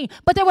seeking,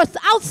 but there was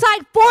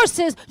outside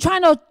forces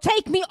trying to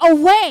take me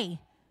away.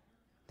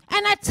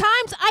 And at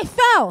times I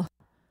fell.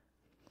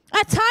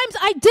 At times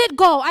I did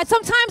go.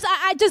 Sometimes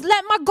I just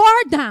let my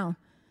guard down.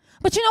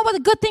 But you know what the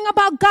good thing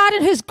about God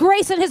and his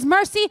grace and his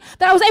mercy?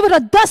 That I was able to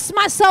dust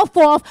myself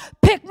off,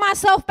 pick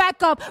myself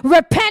back up,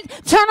 repent,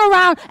 turn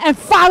around, and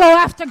follow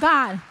after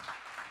God.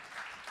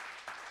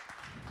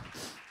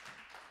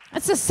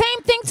 It's the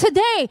same thing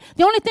today.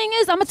 The only thing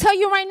is, I'm going to tell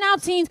you right now,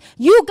 teens,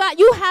 you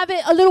have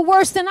it a little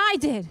worse than I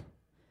did.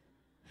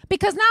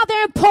 Because now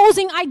they're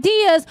imposing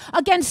ideas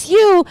against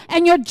you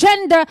and your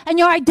gender and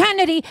your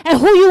identity and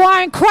who you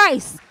are in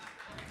Christ.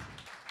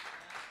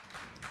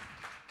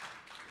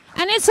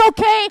 And it's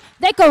okay.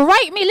 They could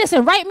write me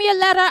a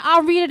letter.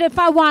 I'll read it if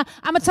I want.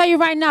 I'm going to tell you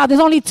right now, there's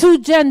only two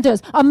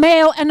genders, a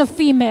male and a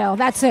female.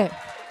 That's it.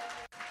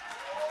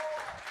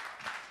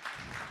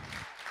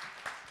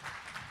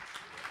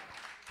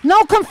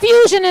 No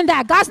confusion in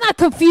that. God's not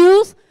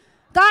confused.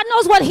 God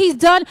knows what he's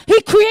done. He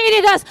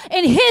created us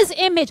in his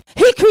image.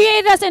 He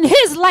created us in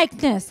his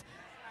likeness.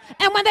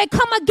 And when they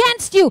come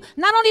against you,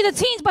 not only the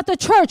teens, but the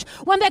church,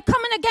 when they're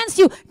coming against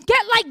you,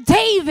 get like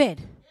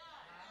David.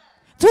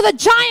 To the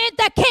giant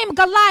that came,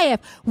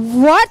 Goliath.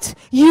 What?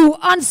 You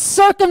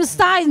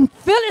uncircumcised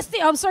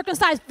Philistine?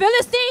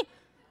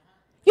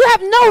 You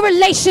have no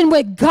relation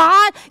with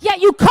God,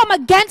 yet you come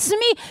against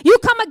me. You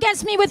come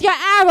against me with your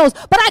arrows,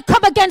 but I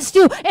come against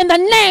you in the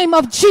name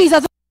of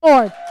Jesus,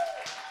 Lord.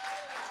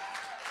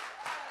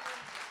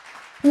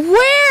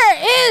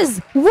 Where is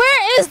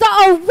the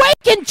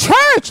awakened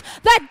church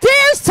that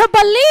dares to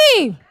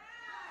believe?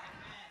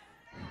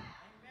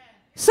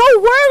 So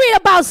worried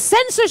about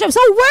censorship, so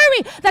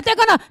worried that they're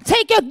going to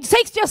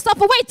take your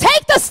stuff away.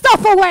 Take the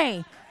stuff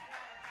away.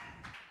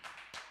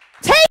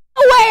 Take it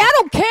away. I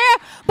don't care.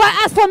 But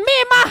as for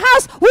me and my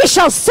house, we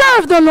shall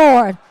serve the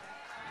Lord.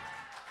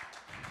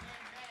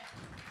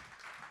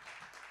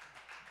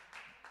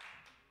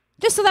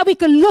 Just so that we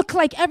can look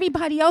like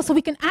everybody else, so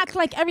we can act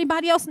like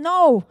everybody else.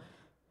 No.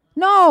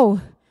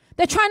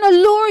 They're trying to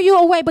lure you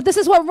away. But this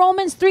is what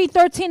Romans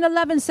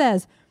 3:13-11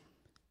 says.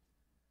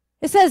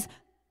 It says,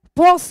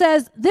 Paul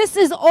says, this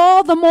is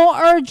all the more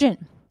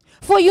urgent,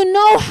 for you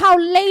know how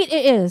late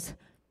it is.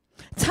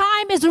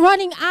 Time is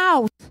running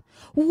out.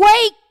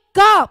 Wake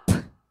up,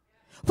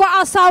 for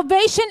our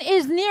salvation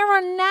is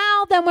nearer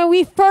now than when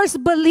we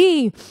first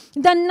believed.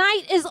 The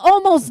night is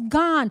almost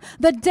gone.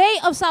 The day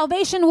of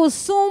salvation will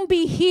soon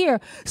be here.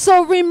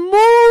 So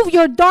remove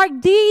your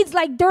dark deeds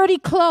like dirty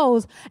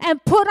clothes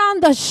and put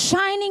on the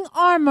shining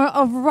armor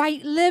of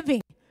right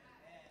living.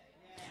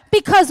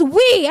 Because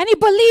we, any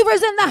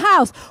believers in the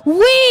house,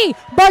 we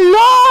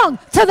belong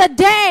to the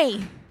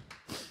day.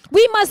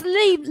 We must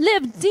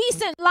live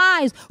decent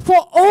lives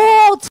for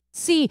all to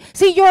see.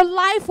 See, your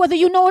life, whether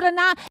you know it or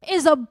not,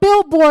 is a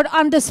billboard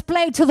on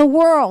display to the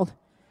world.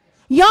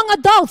 Young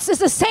adults, it's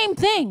the same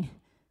thing.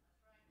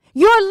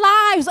 Your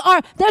lives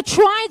they're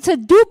trying to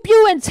dupe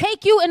you and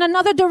take you in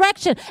another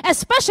direction,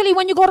 especially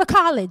when you go to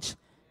college.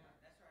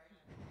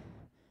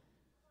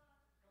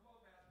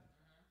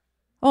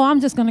 Oh, I'm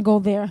just going to go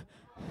there.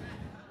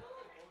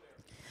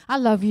 I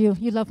love you.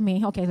 You love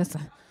me. Okay,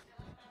 listen.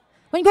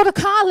 When you go to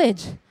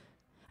college,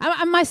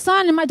 my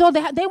son and my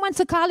daughter, they went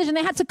to college and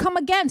they had to come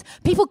against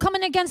people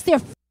coming against their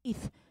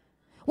faith.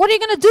 What are you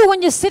going to do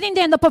when you're sitting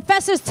there and the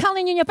professor is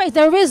telling you in your face,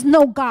 there is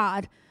no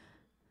God?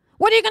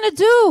 What are you going to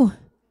do?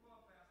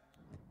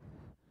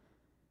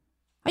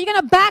 Are you going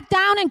to back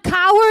down and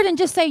coward and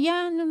just say,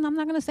 yeah, I'm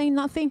not going to say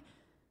nothing?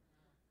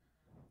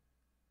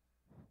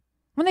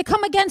 When they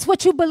come against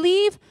what you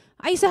believe,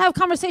 I used to have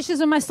conversations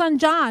with my son,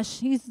 Josh.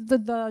 He's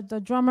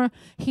the drummer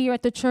here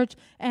at the church,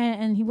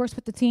 and he works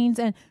with the teens.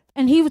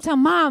 And he would tell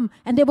Mom,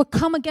 and they would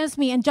come against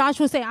me. And Josh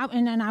would say,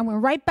 and I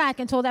went right back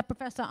and told that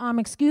professor,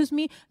 excuse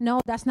me, no,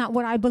 that's not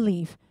what I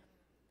believe.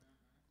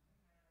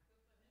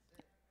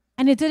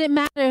 And it didn't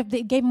matter if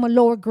they gave him a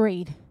lower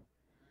grade.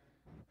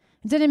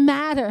 It didn't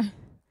matter.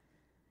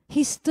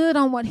 He stood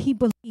on what he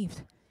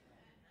believed.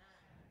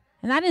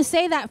 And I didn't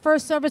say that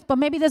first service, but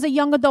maybe there's a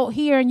young adult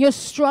here and you're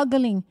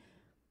struggling.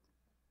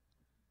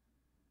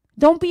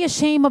 Don't be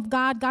ashamed of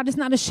God. God is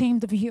not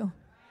ashamed of you.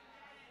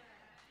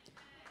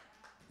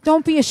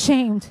 Don't be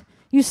ashamed.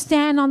 You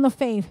stand on the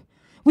faith.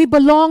 We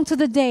belong to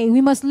the day.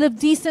 We must live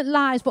decent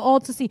lives for all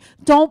to see.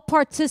 Don't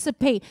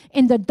participate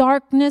in the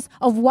darkness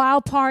of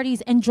wild parties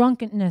and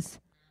drunkenness,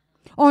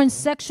 or in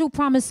sexual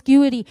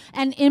promiscuity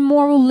and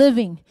immoral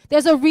living.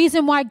 There's a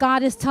reason why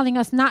God is telling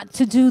us not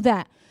to do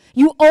that.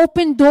 You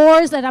open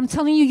doors that I'm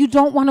telling you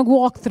don't want to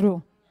walk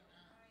through.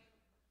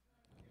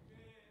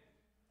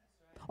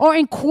 Or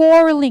in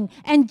quarreling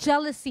and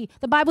jealousy.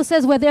 The Bible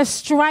says where there's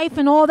strife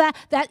and all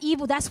that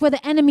evil, that's where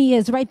the enemy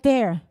is, right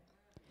there.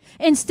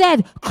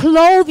 Instead,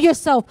 clothe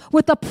yourself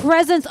with the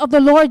presence of the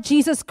Lord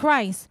Jesus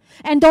Christ.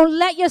 And don't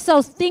let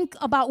yourselves think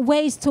about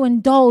ways to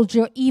indulge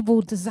your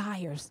evil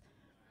desires.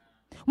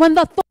 When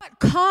the thought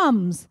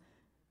comes,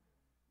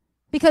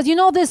 because you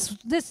know this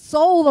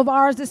soul of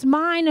ours, this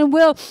mind and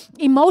will,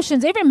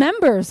 emotions, it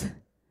remembers.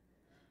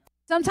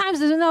 Sometimes,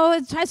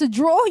 it tries to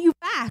draw you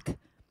back.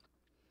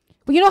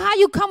 But you know how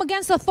you come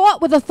against a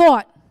thought? With a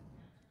thought.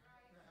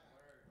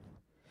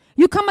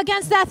 You come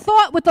against that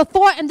thought with a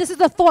thought, and this is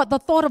the thought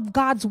of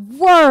God's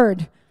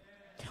word.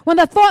 When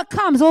the thought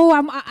comes,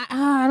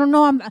 I don't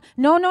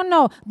know,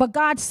 no. But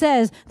God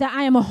says that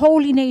I am a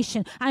holy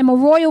nation. I am a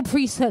royal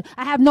priesthood.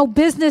 I have no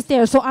business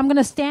there, so I'm going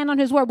to stand on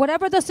his word,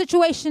 whatever the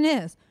situation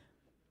is.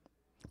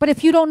 But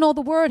if you don't know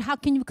the word, how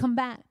can you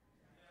combat?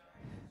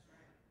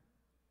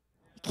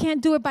 You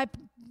can't do it by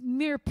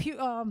mere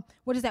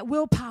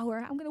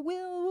willpower. I'm going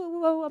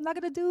to I'm not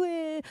going to do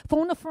it.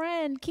 Phone a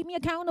friend. Keep me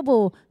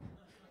accountable.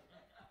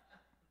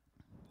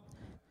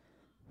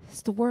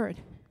 It's the word.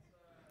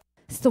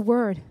 It's the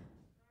word.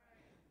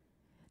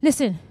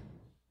 Listen,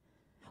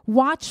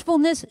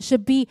 watchfulness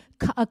should be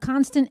a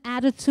constant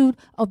attitude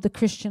of the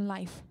Christian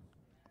life.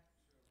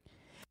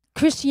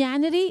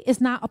 Christianity is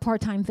not a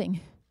part-time thing.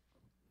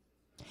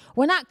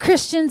 We're not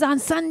Christians on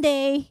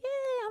Sunday.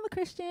 Yeah, I'm a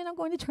Christian. I'm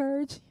going to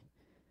church.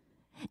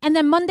 And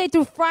then Monday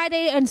through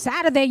Friday and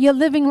Saturday, you're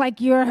living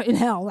like you're in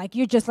hell. Like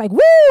you're just like,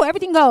 woo,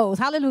 everything goes.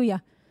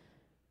 Hallelujah.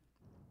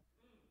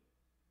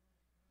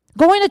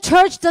 Going to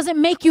church doesn't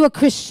make you a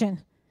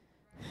Christian.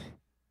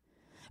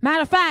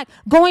 Matter of fact,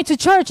 going to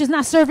church is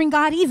not serving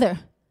God either.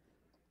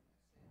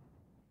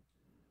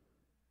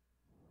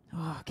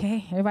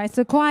 Okay, everybody's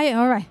so quiet.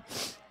 All right.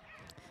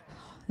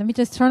 Let me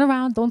just turn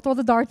around. Don't throw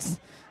the darts.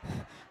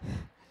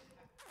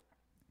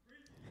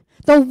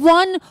 The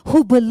one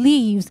who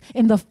believes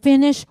in the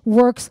finished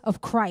works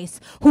of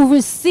Christ, who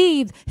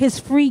received his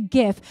free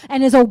gift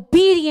and is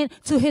obedient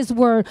to his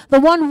word, the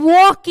one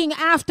walking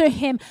after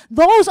him,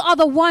 those are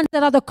the ones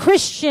that are the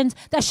Christians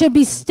that should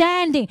be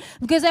standing.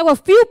 Because there were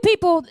few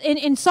people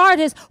in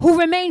Sardis who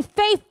remained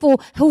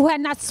faithful, who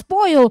had not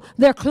spoiled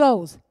their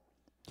clothes.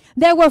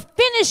 They were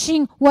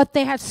finishing what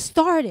they had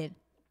started.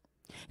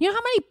 You know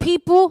how many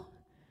people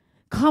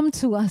come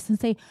to us and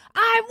say,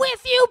 I'm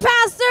with you,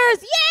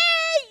 pastors. Yay!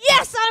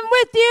 Yes, I'm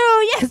with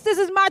you. Yes, this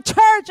is my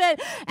church.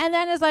 And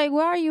then it's like,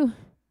 where are you?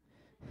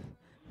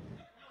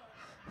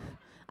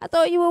 I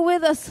thought you were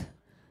with us.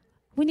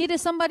 We needed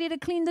somebody to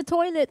clean the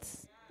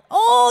toilets.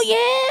 Oh,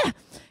 yeah.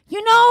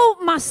 You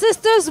know, my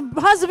sister's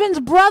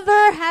husband's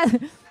brother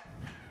had...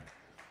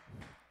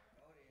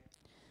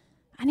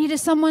 I needed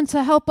someone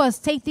to help us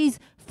take this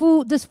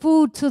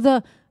food to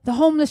the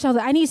homeless shelter.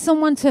 I need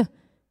someone to...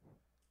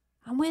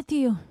 I'm with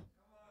you.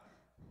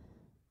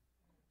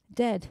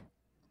 Dead.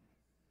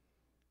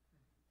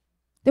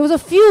 There was a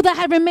few that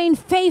had remained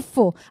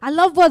faithful. I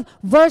love what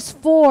verse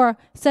 4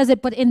 says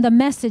it, but in the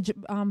Message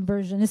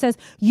version. It says,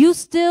 you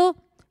still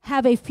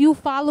have a few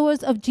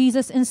followers of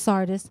Jesus in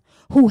Sardis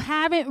who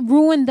haven't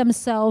ruined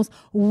themselves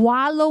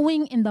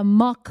wallowing in the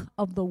muck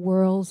of the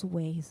world's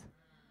ways.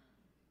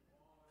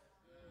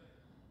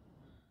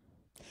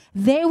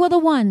 They were the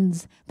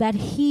ones that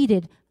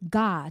heeded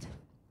God.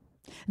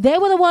 They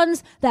were the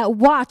ones that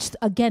watched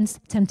against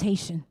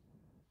temptation.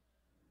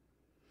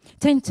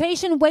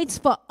 Temptation waits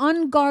for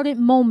unguarded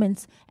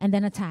moments and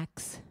then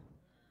attacks.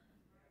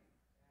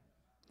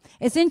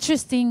 It's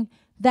interesting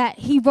that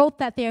he wrote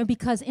that there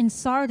because in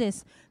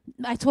Sardis,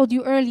 I told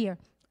you earlier,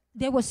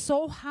 they were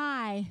so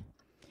high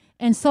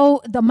and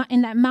so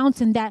in that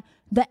mountain that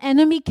the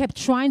enemy kept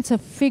trying to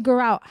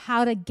figure out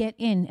how to get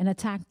in and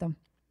attack them.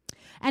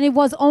 And it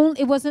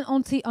wasn't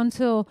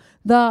until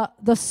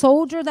the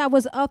soldier that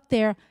was up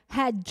there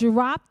had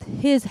dropped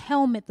his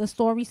helmet, the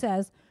story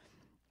says.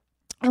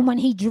 And when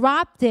he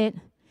dropped it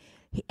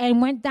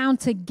and went down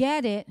to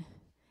get it,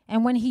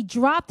 and when he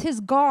dropped his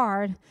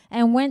guard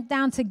and went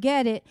down to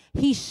get it,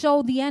 he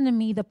showed the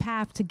enemy the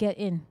path to get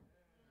in.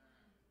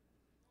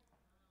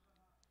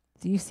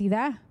 Do you see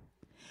that?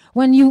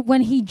 When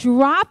he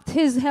dropped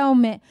his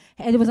helmet,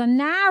 it was a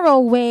narrow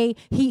way,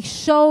 he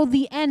showed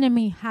the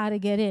enemy how to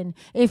get in.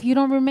 If you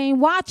don't remain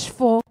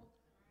watchful,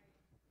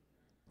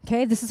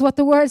 okay, this is what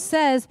the word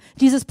says.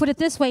 Jesus put it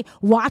this way,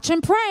 watch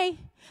and pray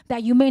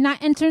that you may not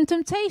enter in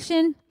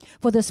temptation,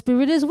 for the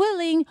spirit is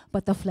willing,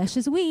 but the flesh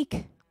is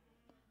weak.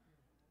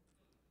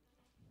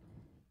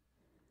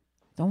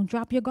 Don't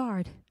drop your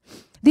guard.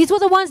 These were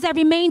the ones that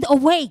remained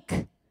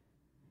awake.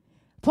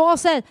 Paul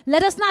said,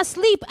 let us not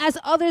sleep as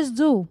others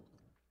do.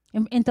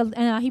 And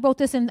he wrote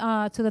this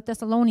to the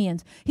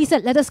Thessalonians. He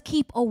said, let us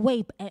keep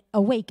awake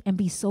and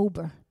be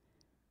sober.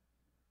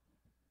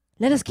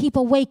 Let us keep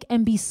awake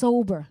and be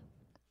sober.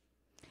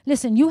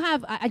 Listen,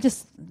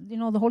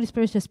 the Holy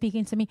Spirit's just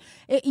speaking to me.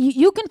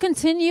 You can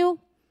continue,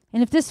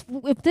 and if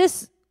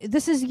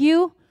this is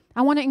you,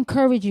 I want to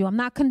encourage you. I'm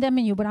not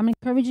condemning you, but I'm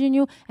encouraging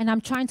you, and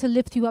I'm trying to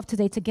lift you up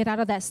today to get out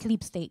of that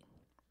sleep state.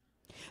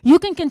 You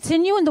can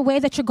continue in the way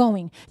that you're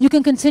going. You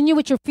can continue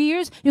with your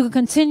fears. You can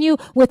continue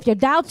with your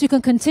doubts. You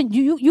can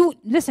continue.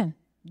 Listen,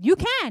 you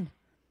can.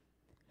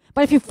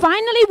 But if you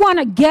finally want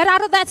to get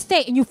out of that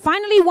state and you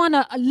finally want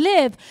to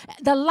live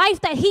the life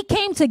that he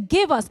came to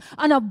give us,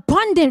 an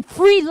abundant,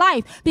 free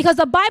life, because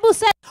the Bible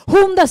says,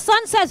 whom the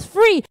Son sets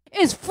free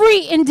is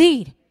free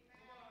indeed.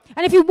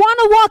 And if you want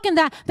to walk in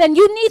that, then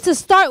you need to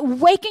start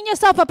waking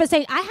yourself up and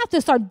saying, I have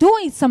to start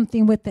doing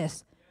something with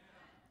this.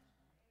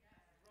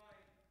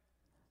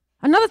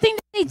 Another thing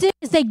that they did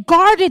is they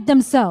guarded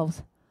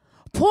themselves.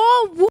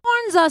 Paul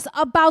warns us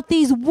about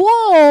these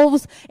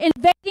wolves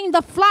invading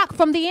the flock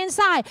from the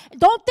inside.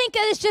 Don't think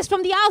that it's just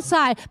from the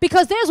outside,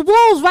 because there's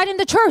wolves right in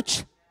the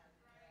church.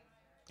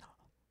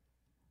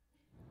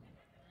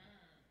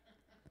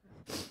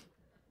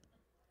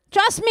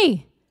 Trust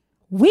me,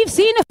 we've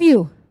seen a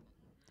few.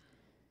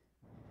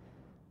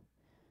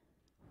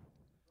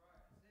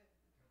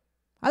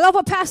 I love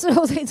what Pastor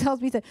Jose tells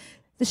me.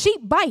 The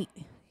sheep bite.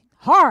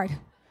 hard.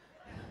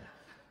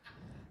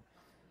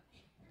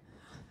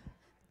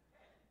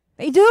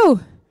 They do.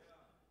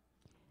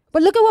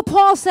 But look at what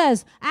Paul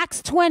says,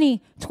 Acts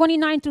 20,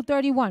 29 through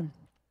 31.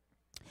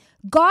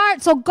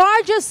 Guard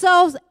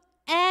yourselves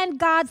and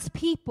God's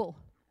people.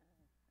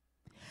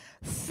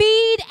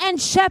 Feed and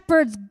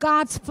shepherd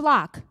God's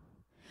flock.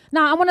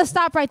 Now, I want to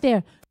stop right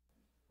there.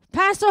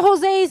 Pastor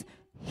Jose's,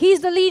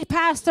 he's the lead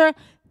pastor.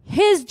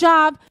 His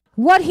job,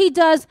 what he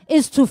does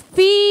is to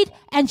feed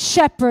and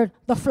shepherd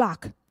the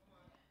flock.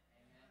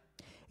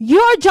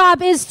 Your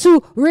job is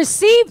to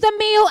receive the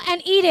meal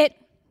and eat it.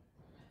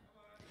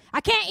 I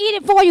can't eat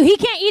it for you. He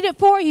can't eat it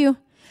for you.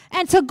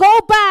 And to go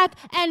back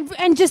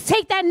and just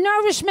take that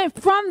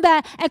nourishment from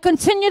that and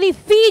continually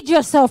feed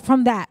yourself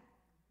from that.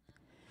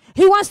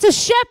 He wants to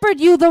shepherd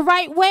you the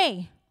right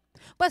way.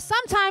 But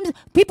sometimes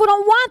people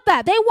don't want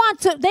that. They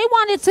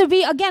want it to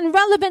be, again,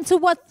 relevant to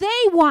what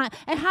they want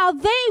and how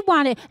they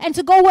want it and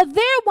to go where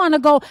they want to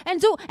go and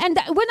do. And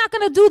we're not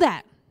going to do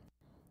that.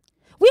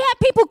 We have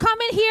people come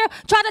in here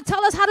try to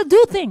tell us how to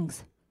do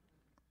things.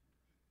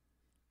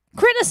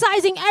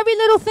 Criticizing every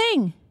little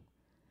thing.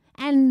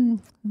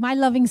 And my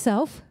loving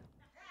self,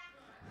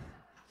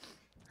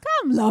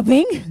 I'm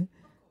loving,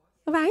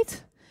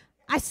 right?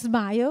 I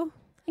smile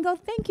and go,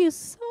 thank you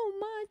so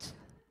much.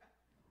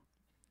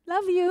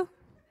 Love you.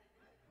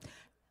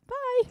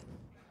 Bye.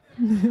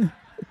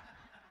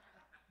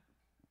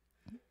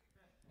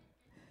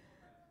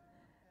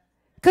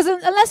 Because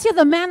unless you're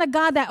the man of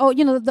God that,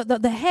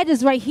 the head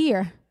is right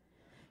here.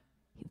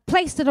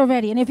 Placed it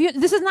already. And if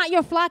this is not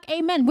your flock,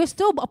 amen. We're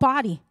still a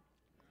body.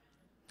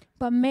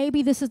 But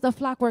maybe this is the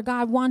flock where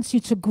God wants you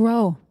to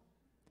grow.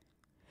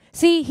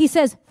 See, he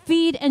says,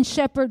 feed and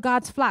shepherd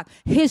God's flock,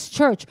 his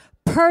church,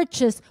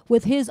 purchased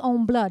with his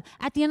own blood.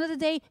 At the end of the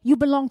day, you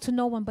belong to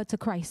no one but to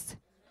Christ.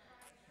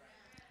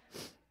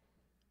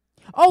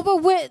 Over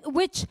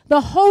which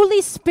the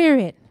Holy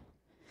Spirit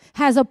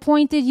has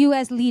appointed you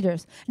as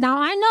leaders. Now,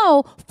 I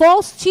know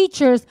false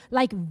teachers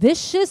like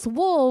vicious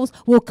wolves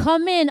will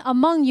come in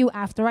among you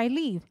after I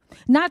leave,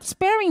 not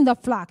sparing the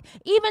flock.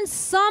 Even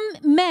some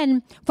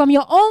men from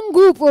your own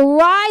group will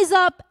rise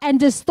up and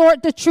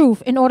distort the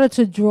truth in order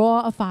to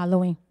draw a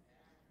following.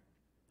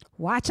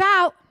 Watch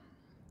out.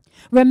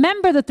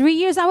 Remember the 3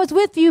 years I was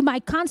with you,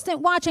 my constant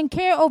watch and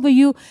care over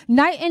you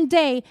night and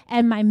day,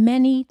 and my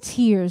many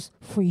tears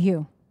for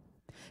you.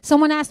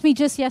 Someone asked me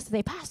just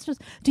yesterday, Pastors,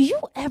 do you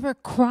ever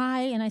cry?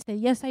 And I said,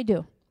 yes, I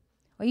do.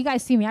 Well, you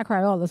guys see me, I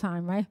cry all the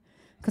time, right?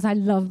 Because I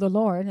love the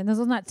Lord. And those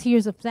are not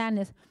tears of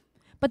sadness.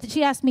 But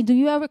she asked me, do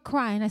you ever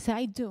cry? And I said,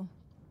 I do.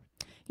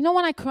 You know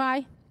when I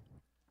cry?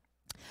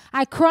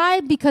 I cry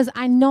because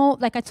I know,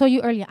 like I told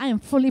you earlier, I am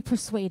fully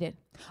persuaded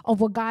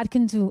of what God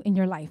can do in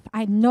your life.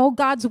 I know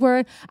God's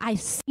word.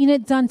 I've seen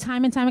it done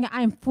time and time again.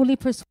 I am fully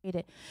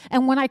persuaded.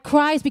 And when I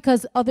cry is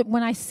because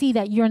when I see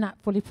that you're not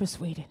fully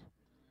persuaded.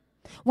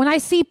 When I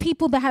see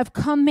people that have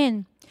come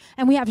in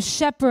and we have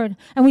shepherd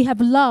and we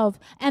have love,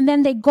 and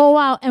then they go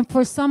out and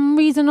for some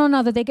reason or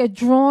another they get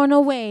drawn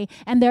away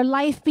and their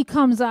life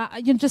becomes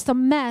just a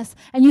mess,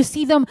 and you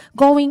see them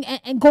going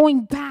and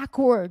going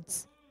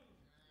backwards.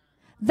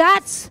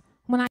 That's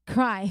when I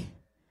cry.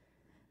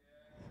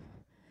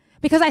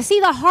 Because I see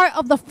the heart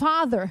of the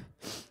Father.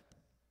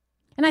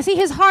 And I see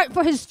his heart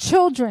for his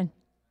children.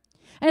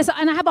 And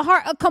I have a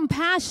heart of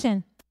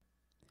compassion.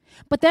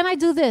 But then I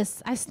do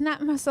this. I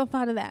snap myself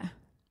out of that.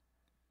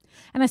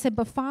 And I said,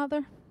 but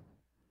Father,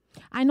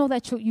 I know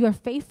that you are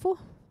faithful.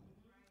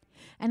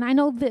 And I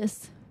know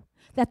this,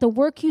 that the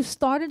work you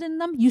started in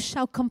them, you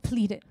shall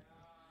complete it.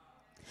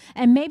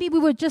 And maybe we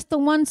were just the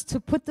ones to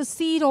put the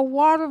seed or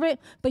water it,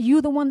 but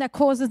you're the one that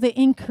causes the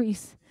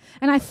increase.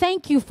 And I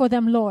thank you for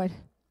them, Lord.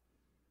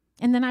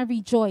 And then I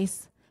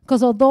rejoice.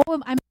 Because although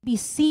I may be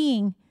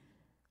seeing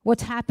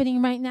what's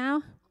happening right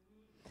now,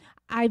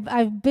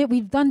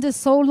 we've done this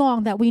so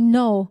long that we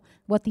know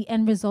what the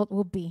end result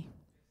will be.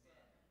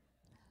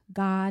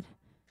 God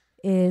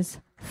is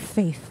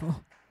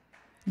faithful.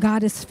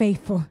 God is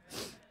faithful.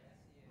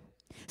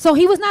 So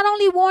he was not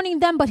only warning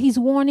them, but he's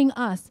warning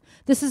us.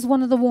 This is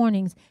one of the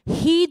warnings.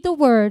 Heed the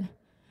word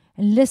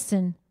and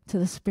listen to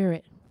the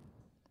Spirit.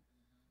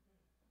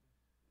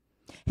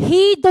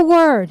 Heed the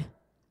word.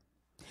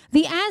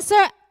 The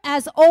answer,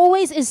 as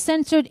always, is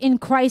centered in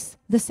Christ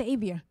the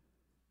Savior.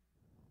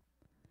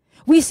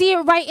 We see it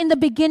right in the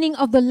beginning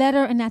of the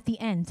letter and at the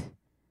end.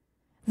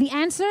 The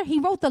answer, he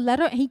wrote the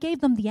letter and he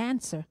gave them the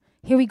answer.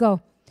 Here we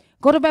go.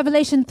 Go to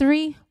Revelation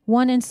 3,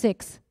 1 and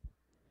 6.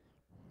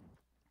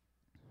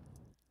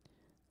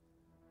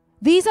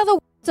 These are the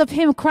words of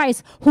him,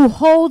 Christ, who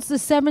holds the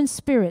 7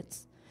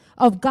 spirits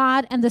of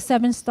God and the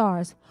 7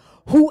 stars.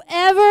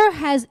 Whoever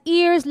has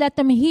ears, let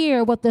them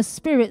hear what the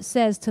Spirit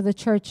says to the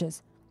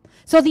churches.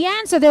 So the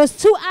answer, there's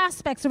 2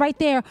 aspects right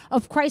there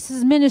of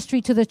Christ's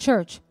ministry to the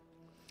church.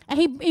 And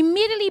he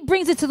immediately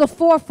brings it to the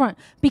forefront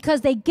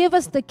because they give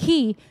us the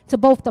key to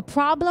both the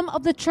problem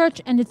of the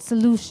church and its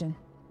solution.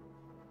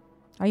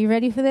 Are you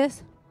ready for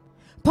this?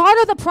 Part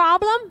of the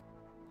problem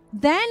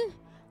then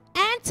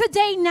and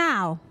today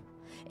now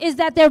is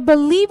that they're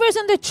believers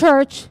in the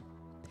church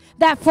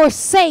that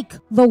forsake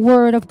the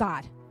word of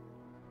God.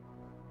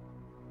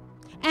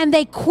 And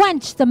they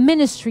quench the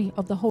ministry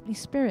of the Holy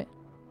Spirit.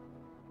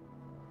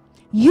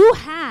 You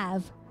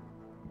have,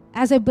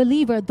 as a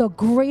believer, the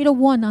greater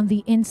one on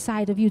the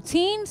inside of you.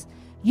 Teens,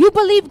 you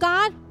believe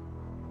God?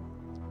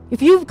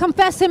 If you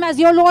confess him as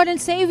your Lord and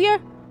Savior,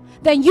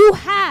 then you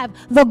have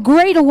the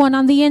greater one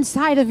on the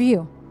inside of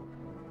you.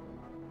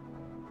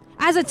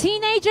 As a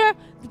teenager,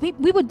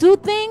 we would do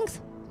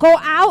things, go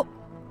out.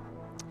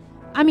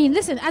 I mean,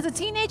 listen, as a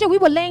teenager, we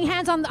were laying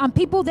hands on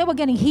people, they were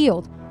getting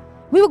healed.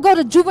 We would go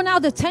to juvenile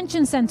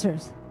detention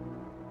centers.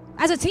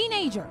 As a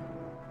teenager,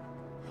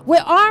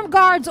 with armed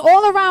guards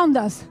all around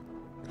us.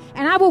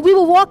 And we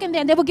would walk in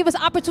there and they would give us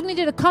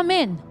opportunity to come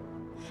in.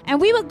 And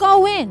we would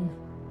go in.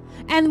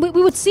 And we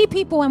would see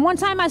people. And one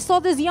time I saw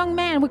this young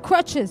man with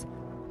crutches.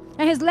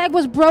 And his leg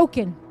was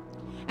broken.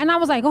 And I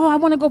was like, oh, I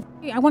want to go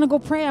pray. I want to go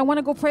pray. I want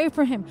to go pray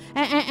for him.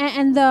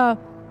 And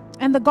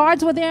the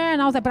guards were there.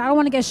 And I was like, but I don't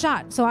want to get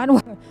shot. So I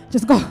don't want to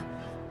just go.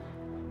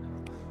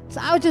 So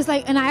I was just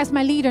like, and I asked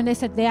my leader. And they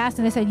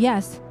said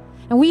yes.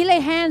 And we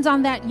laid hands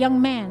on that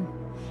young man.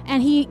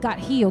 And he got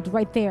healed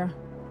right there.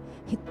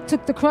 He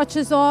took the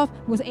crutches off,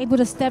 was able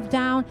to step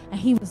down, and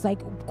he was like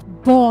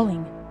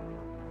bawling.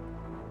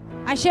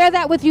 I share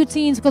that with you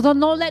teens because don't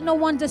let no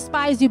one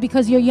despise you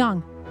because you're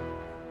young.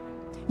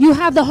 You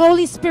have the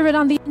Holy Spirit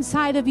on the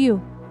inside of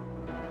you.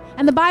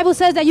 And the Bible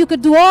says that you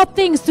could do all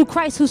things through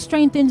Christ who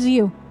strengthens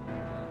you.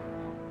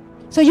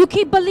 So you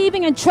keep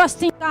believing and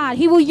trusting God.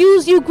 He will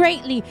use you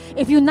greatly.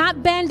 If you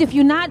not bend, if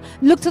you not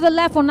look to the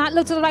left or not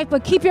look to the right,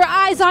 but keep your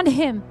eyes on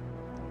him.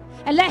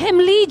 And let him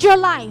lead your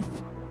life.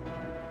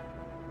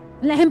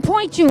 Let him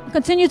point you,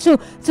 continue to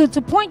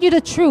point you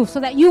to truth so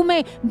that you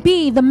may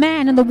be the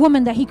man and the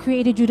woman that he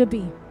created you to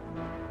be.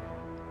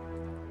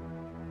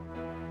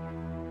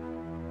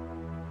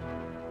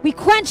 We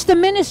quench the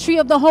ministry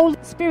of the Holy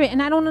Spirit,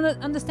 and I don't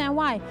understand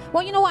why.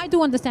 Well, you know what? I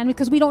do understand,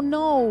 because we don't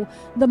know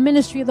the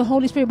ministry of the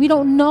Holy Spirit. We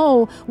don't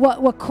know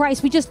what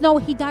Christ, we just know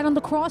he died on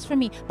the cross for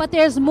me. But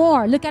there's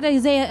more. Look at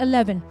Isaiah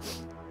 11.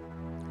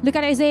 Look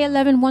at Isaiah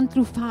 11, 1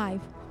 through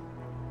 5.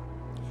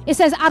 It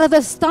says, out of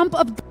the stump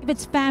of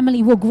David's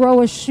family will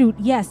grow a shoot,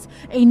 yes,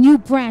 a new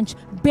branch,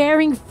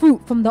 bearing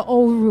fruit from the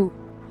old root.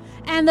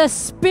 And the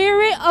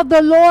Spirit of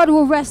the Lord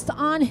will rest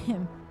on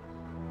him.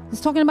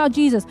 It's talking about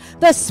Jesus.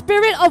 The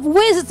Spirit of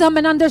wisdom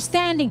and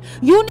understanding.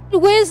 You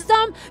need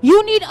wisdom,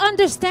 you need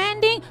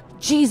understanding.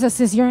 Jesus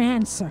is your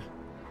answer.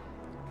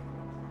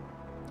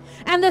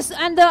 And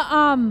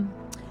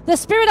the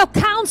Spirit of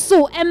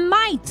counsel and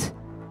might.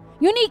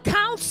 You need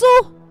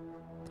counsel,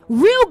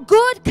 real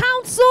good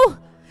counsel.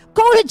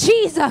 Go to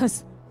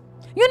Jesus.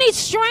 You need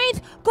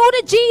strength? Go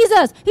to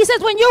Jesus. He says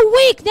when you're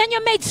weak, then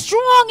you're made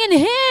strong in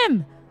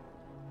him.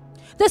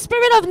 The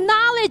spirit of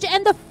knowledge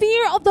and the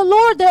fear of the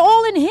Lord, they're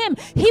all in him.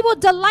 He will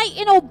delight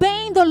in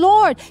obeying the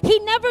Lord. He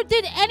never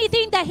did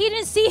anything that he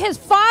didn't see his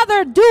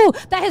father do,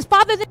 that his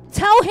father didn't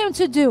tell him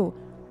to do.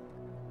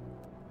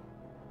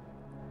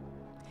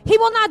 He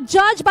will not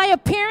judge by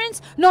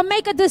appearance nor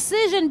make a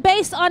decision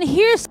based on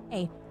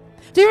hearsay.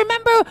 Do you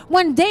remember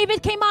when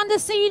David came on the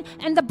scene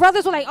and the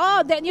brothers were like,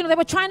 oh, they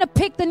were trying to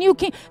pick the new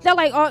king. They're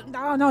like, oh,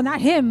 no,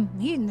 not him.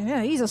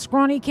 He's a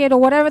scrawny kid or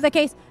whatever the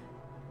case.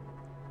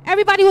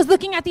 Everybody was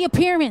looking at the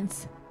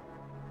appearance.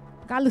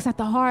 God looks at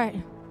the heart.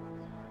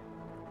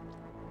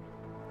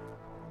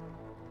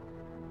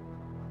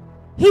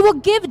 He will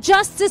give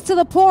justice to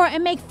the poor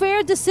and make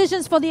fair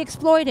decisions for the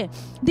exploited.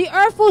 The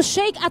earth will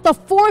shake at the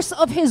force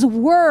of his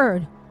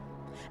word.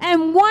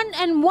 And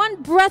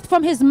one breath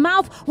from his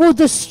mouth will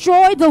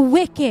destroy the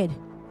wicked.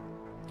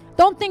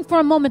 Don't think for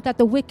a moment that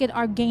the wicked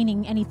are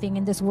gaining anything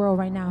in this world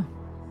right now.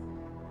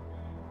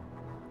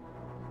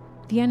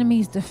 The enemy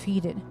is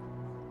defeated.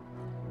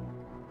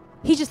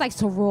 He just likes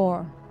to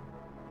roar.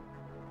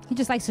 He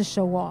just likes to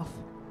show off.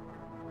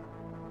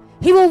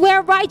 He will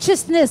wear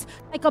righteousness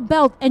like a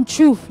belt and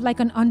truth like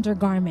an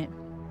undergarment.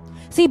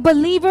 See,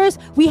 believers,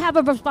 we have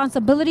a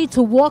responsibility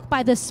to walk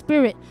by the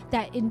Spirit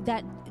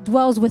that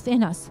dwells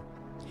within us.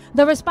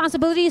 The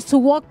responsibility is to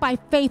walk by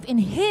faith in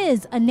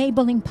his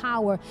enabling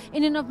power.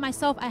 In and of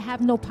myself, I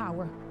have no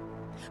power.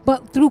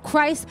 But through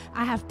Christ,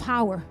 I have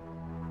power.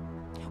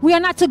 We are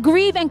not to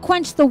grieve and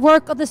quench the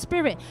work of the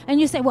Spirit. And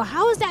you say, well,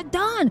 how is that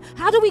done?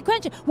 How do we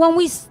quench it? When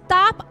we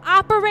stop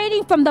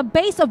operating from the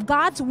base of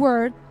God's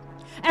word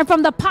and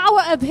from the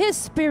power of his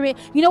Spirit,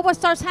 you know what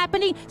starts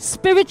happening?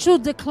 Spiritual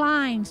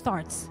decline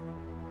starts.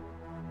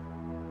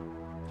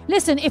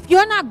 Listen, if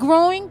you're not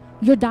growing,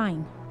 you're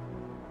dying.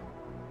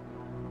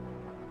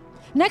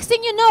 Next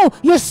thing you know,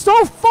 you're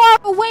so far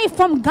away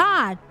from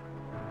God.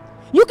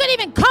 You can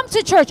even come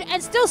to church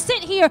and still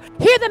sit here,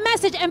 hear the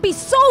message, and be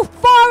so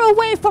far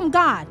away from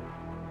God.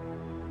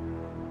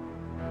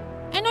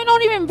 And you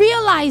don't even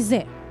realize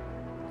it.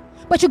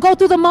 But you go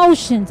through the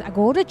motions. I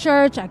go to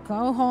church, I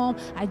go home,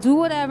 I do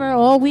whatever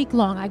all week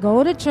long. I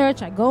go to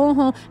church, I go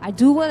home, I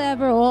do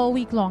whatever all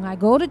week long. I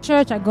go to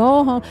church, I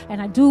go home, and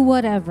I do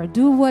whatever.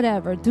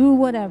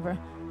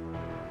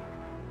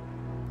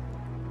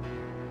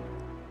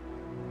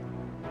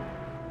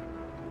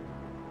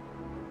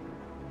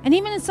 And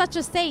even in such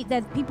a state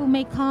that people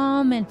may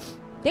come and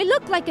they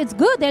look like it's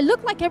good. They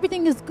look like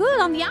everything is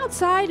good on the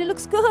outside. It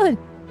looks good.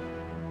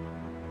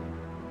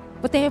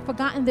 But they have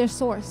forgotten their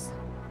source.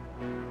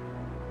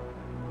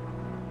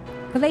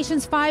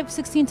 Galatians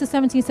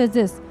 5:16-17 says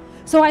this.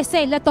 So I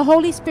say, let the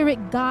Holy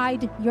Spirit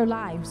guide your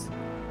lives.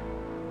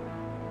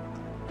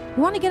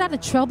 You want to get out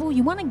of trouble?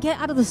 You want to get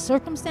out of the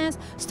circumstance?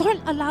 Start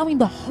allowing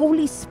the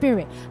Holy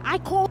Spirit. I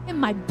call him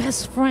my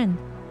best friend.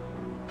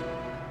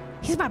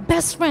 He's my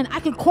best friend.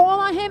 I can call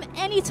on him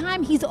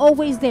anytime. He's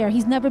always there.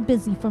 He's never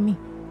busy for me.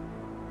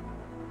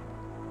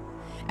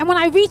 And when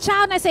I reach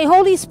out and I say,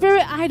 Holy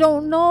Spirit, I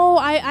don't know.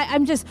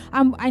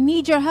 I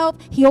need your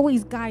help. He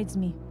always guides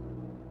me.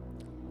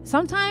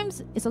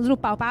 Sometimes it's a little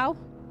pow-pow.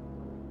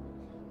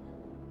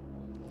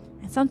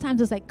 And sometimes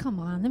it's like, come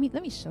on,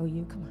 let me show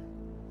you. Come on.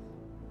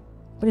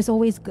 But it's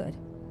always good.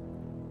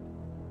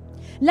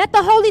 Let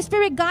the Holy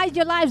Spirit guide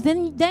your lives.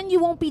 Then you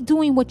won't be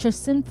doing what your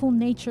sinful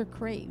nature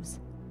craves.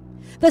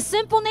 The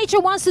sinful nature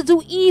wants to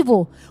do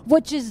evil,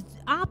 which is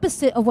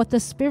opposite of what the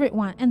Spirit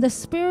wants. And the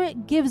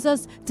Spirit gives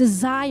us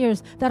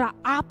desires that are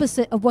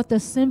opposite of what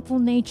the sinful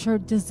nature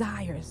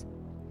desires.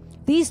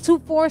 These two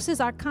forces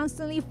are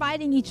constantly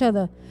fighting each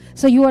other.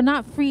 So you are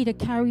not free to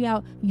carry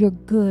out your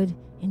good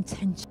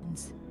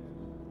intentions.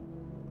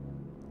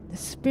 The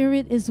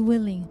Spirit is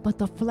willing, but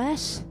the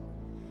flesh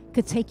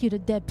could take you to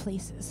dead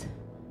places.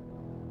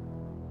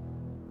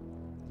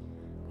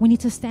 We need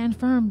to stand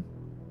firm.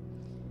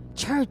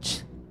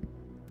 Church,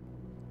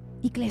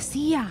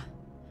 Iglesia,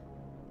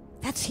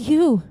 that's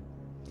you.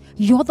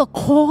 You're the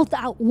called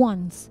out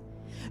ones.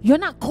 You're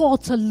not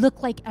called to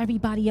look like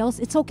everybody else.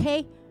 It's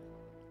okay.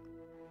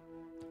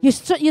 You're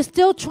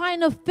still trying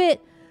to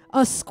fit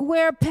a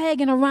square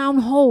peg in a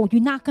round hole.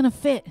 You're not going to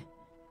fit.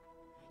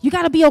 You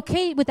got to be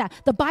okay with that.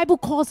 The Bible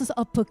calls us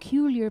a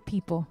peculiar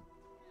people.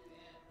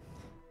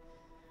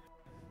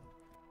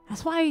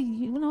 That's why,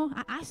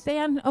 I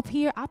stand up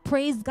here, I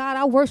praise God,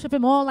 I worship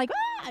him all like,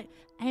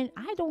 and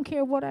I don't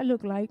care what I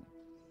look like.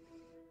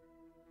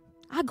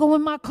 I go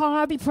in my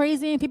car, I be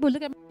praising, people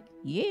look at me,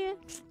 yeah,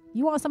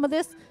 you want some of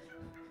this?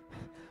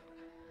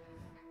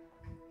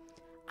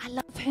 I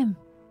love him.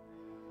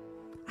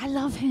 I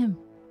love him.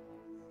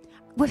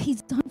 What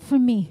he's done for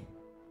me.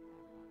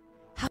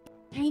 How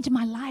he changed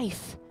my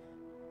life.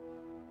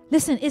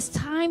 Listen, it's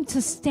time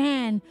to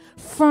stand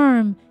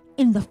firm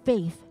in the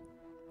faith.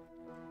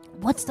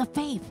 What's the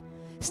faith?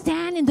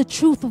 Stand in the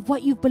truth of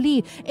what you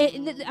believe.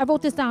 I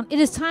wrote this down. It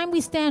is time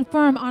we stand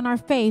firm on our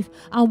faith,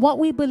 on what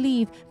we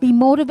believe, be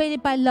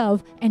motivated by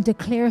love, and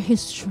declare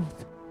his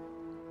truth.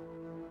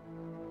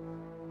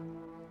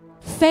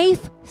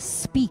 Faith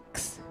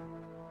speaks.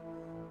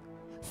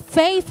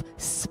 Faith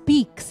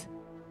speaks.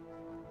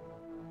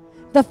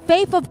 The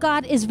faith of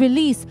God is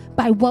released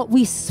by what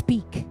we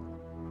speak.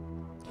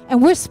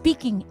 And we're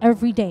speaking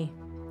every day,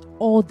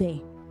 all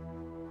day.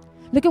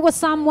 Look at what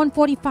Psalm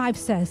 145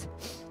 says.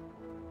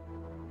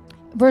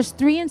 Verse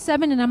 3 and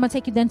 7, and I'm going to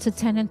take you then to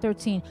 10 and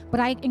 13. But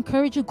I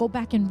encourage you, go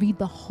back and read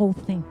the whole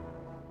thing.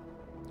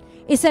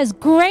 It says,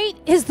 great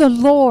is the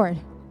Lord.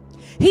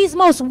 He's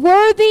most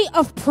worthy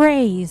of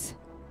praise.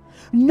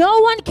 No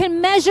one can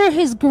measure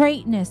his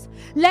greatness.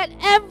 Let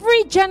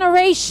every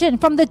generation,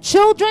 from the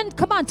children,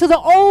 to the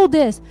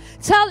oldest,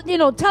 tell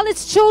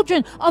its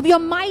children of your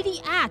mighty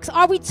acts.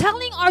 Are we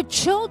telling our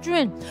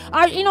children?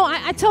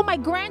 I tell my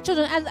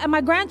grandchildren,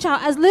 my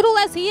grandchild, as little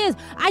as he is,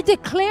 I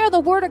declare the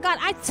word of God.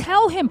 I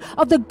tell him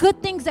of the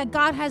good things that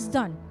God has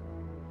done.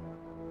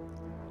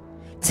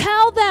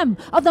 Tell them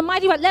of the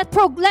mighty word. Let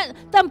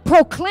them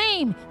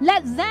proclaim.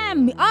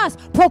 Us,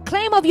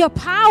 proclaim of your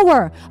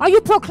power. Are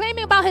you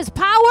proclaiming about his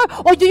power,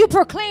 or do you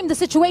proclaim the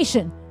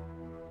situation?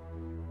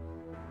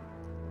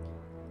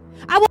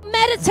 I will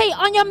meditate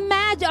on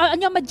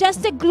your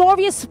majestic,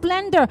 glorious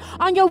splendor,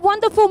 on your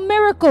wonderful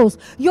miracles.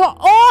 Your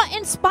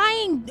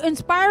awe-inspiring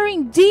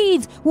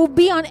deeds will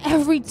be on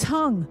every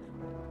tongue.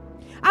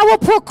 I will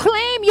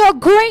proclaim your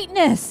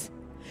greatness.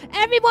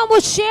 Everyone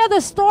will share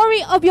the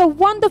story of your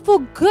wonderful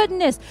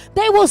goodness.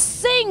 They will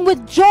sing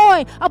with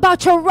joy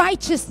about your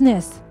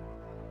righteousness.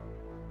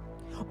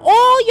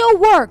 All your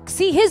works,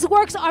 his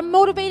works are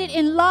motivated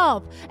in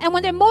love. And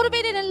when they're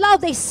motivated in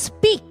love, they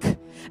speak.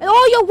 And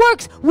all your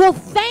works will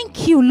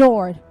thank you,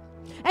 Lord.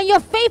 And your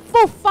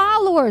faithful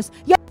followers,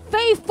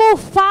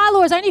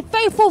 I need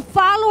faithful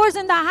followers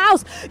in the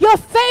house. Your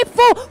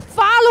faithful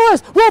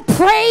followers will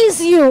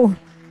praise you.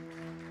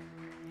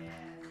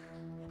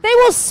 They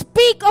will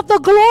speak of the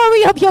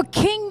glory of your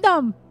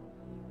kingdom.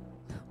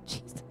 Oh,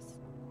 Jesus.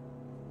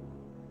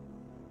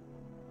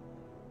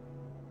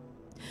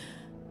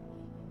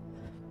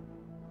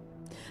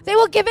 They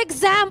will give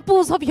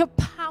examples of your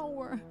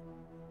power.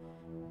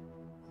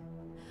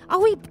 Are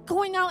we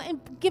going out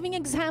and giving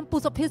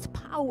examples of his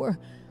power?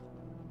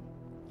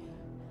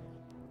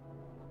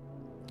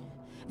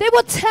 They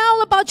will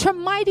tell about your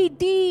mighty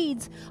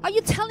deeds. Are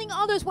you telling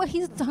others what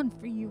he's done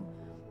for you?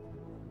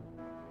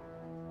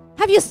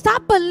 Have you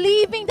stopped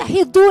believing that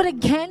he'll do it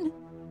again?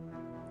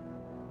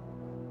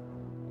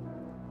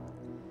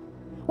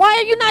 Why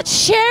are you not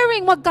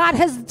sharing what God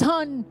has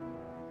done?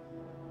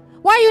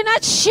 Why are you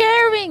not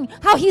sharing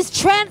how He's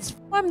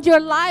transformed your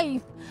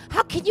life?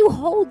 How can you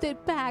hold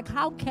it back?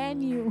 How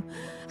can you?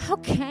 How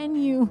can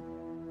you?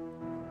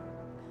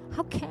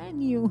 How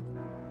can you?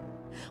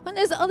 When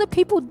there's other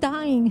people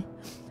dying,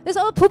 there's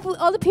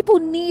other people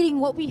needing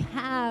what we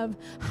have.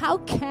 How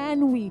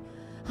can we?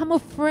 I'm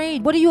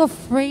afraid. What are you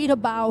afraid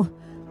about?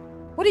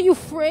 What are you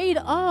afraid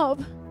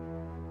of?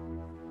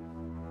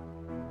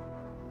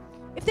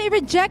 If they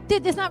reject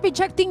it, it's not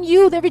rejecting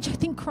you, they're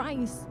rejecting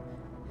Christ.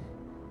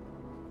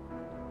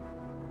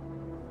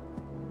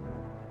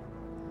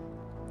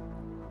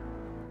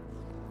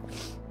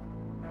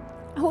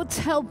 I will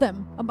tell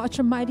them about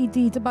your mighty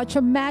deeds, about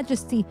your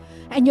majesty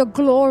and your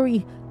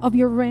glory of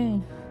your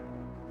reign.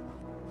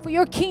 For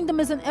your kingdom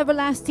is an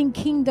everlasting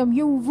kingdom.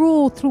 You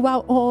rule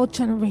throughout all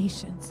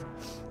generations.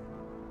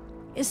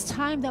 It's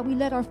time that we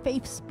let our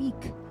faith speak.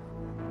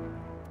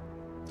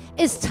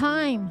 It's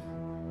time.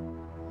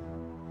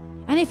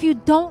 And if you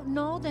don't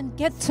know, then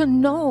get to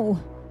know.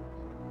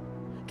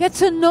 Get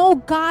to know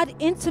God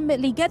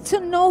intimately. Get to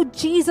know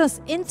Jesus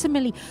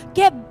intimately.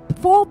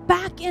 Fall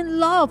back in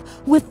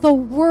love with the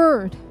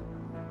Word.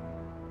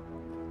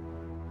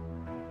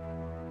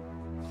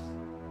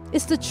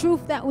 It's the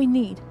truth that we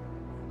need.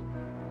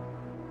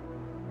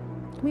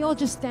 We all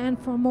just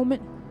stand for a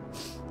moment.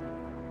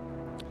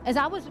 As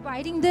I was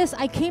writing this,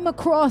 I came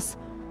across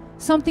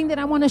something that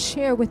I want to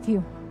share with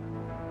you.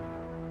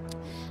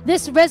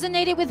 This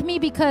resonated with me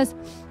because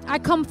I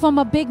come from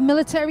a big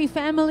military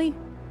family.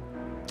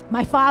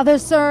 My father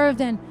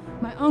served, and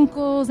my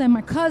uncles and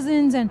my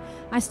cousins, and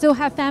I still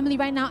have family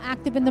right now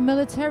active in the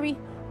military.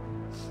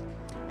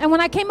 And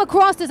when I came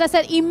across this, I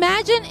said,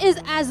 imagine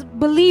as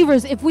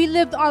believers if we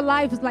lived our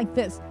lives like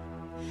this.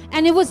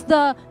 And it was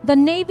the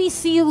Navy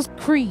SEALs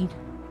Creed.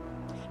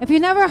 If you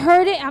never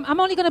heard it, I'm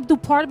only going to do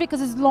part of it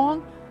because it's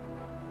long.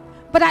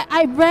 But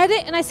I read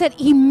it and I said,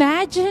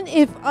 imagine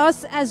if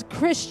us as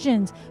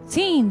Christians,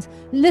 teens,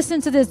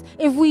 listen to this,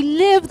 if we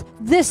lived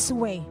this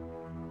way.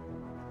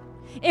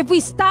 If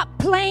we stop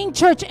playing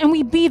church and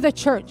we be the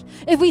church.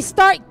 If we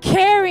start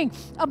caring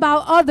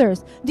about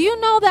others. Do you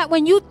know that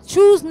when you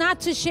choose not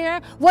to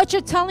share, what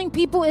you're telling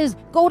people is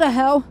go to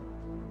hell?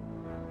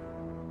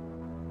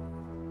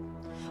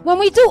 When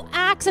we do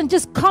acts and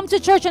just come to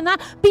church and not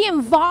be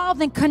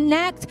involved and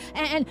connect,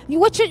 and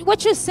what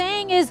you're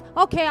saying is,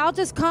 okay, I'll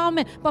just come,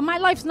 but my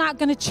life's not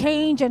going to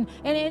change, and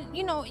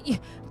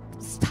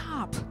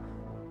stop.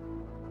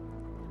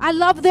 I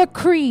love their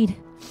creed,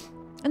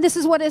 and this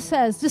is what it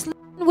says. Just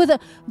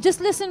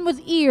listen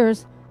with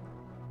ears,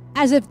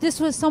 as if this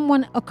was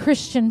a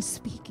Christian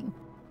speaking.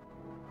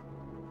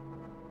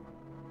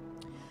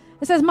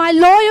 It says, my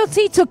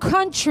loyalty to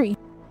country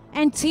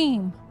and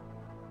team.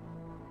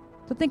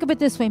 So think of it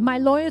this way. My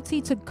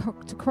loyalty to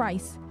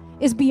Christ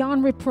is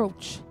beyond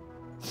reproach.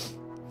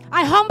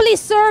 I humbly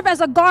serve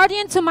as a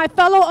guardian to my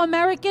fellow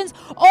Americans,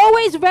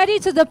 always ready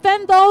to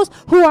defend those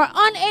who are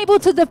unable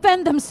to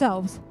defend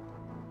themselves.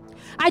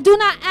 I do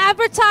not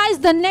advertise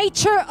the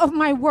nature of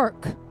my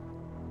work,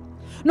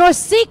 nor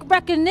seek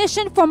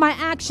recognition for my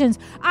actions.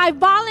 I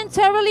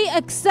voluntarily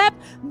accept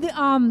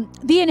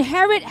the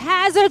inherent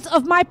hazards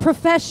of my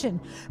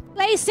profession,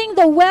 placing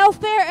the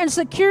welfare and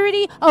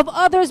security of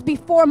others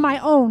before my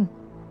own.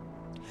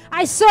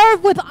 I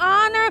serve with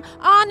honor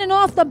on and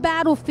off the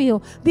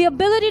battlefield. The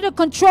ability to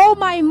control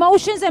my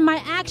emotions and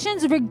my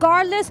actions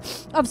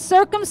regardless of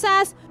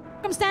circumstances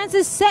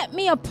set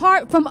me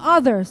apart from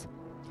others.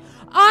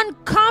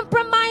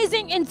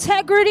 Uncompromising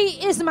integrity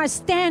is my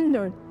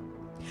standard.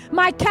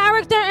 My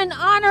character and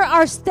honor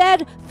are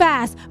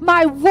steadfast.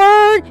 My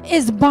word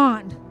is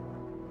bond.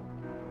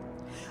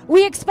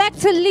 We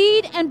expect to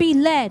lead and be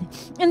led.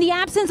 In the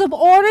absence of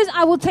orders,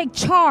 I will take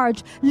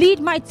charge,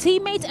 lead my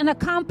teammates, and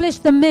accomplish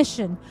the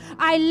mission.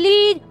 I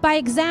lead by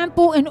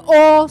example in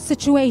all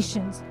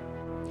situations.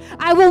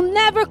 I will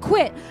never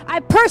quit.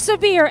 I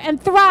persevere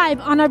and thrive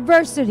on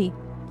adversity.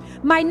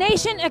 My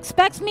nation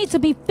expects me to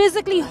be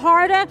physically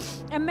harder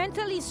and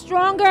mentally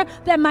stronger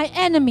than my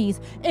enemies.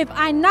 If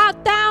I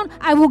knock down,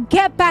 I will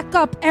get back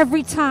up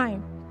every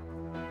time.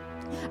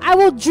 I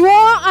will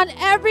draw on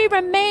every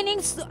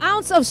remaining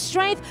ounce of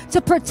strength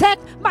to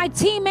protect my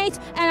teammates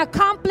and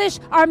accomplish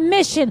our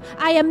mission.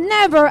 I am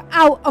never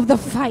out of the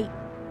fight.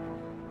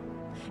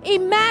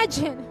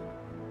 Imagine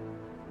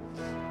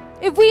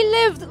if we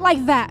lived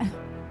like that.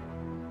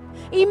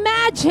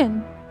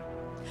 Imagine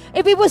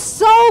if we were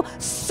so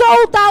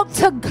sold out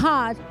to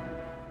God.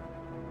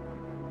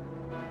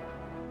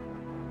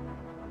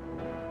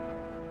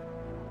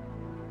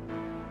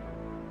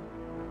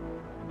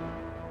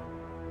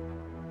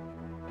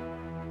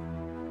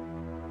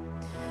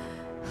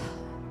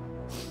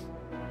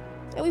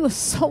 That we were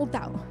sold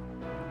out.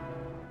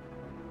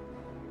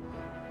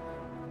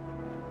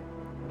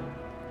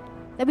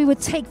 That we would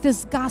take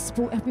this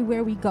gospel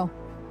everywhere we go.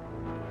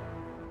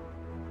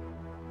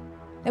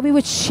 That we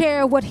would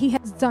share what He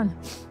has done.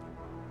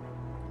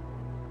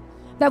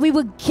 That we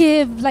would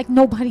give like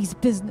nobody's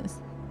business.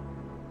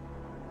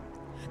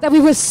 That we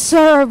would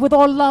serve with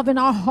all love in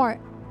our heart.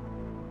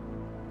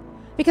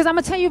 Because I'm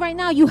going to tell you right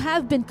now, you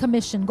have been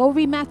commissioned. Go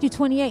read Matthew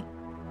 28.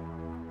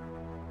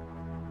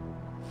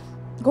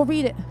 Go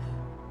read it.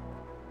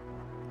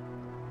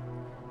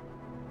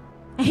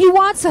 And he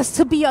wants us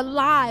to be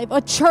alive,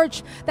 a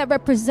church that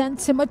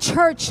represents him, a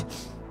church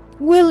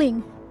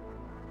willing,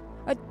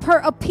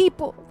 a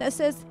people that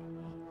says,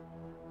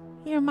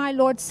 here, my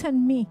Lord,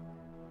 send me.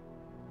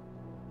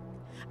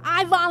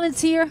 I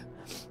volunteer,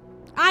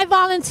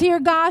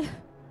 God.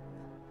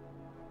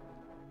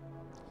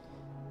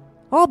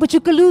 Oh, but you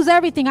could lose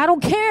everything. I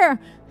don't care.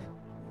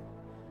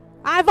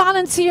 I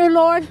volunteer,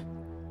 Lord.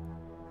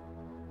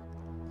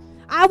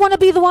 I want to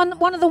be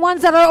one of the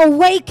ones that are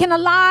awake and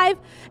alive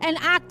and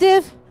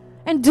active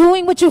and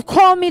doing what you've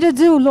called me to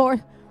do,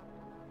 Lord.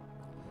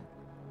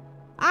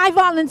 I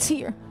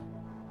volunteer.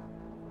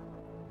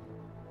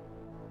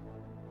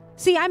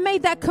 See, I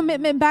made that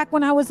commitment back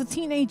when I was a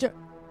teenager.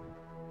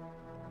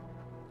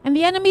 And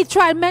the enemy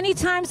tried many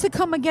times to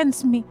come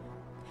against me.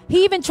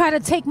 He even tried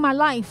to take my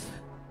life.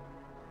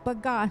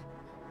 But God.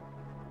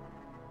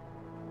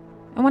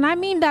 And when I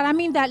mean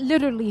that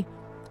literally.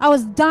 I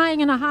was dying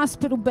in a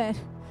hospital bed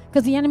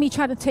because the enemy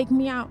tried to take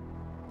me out.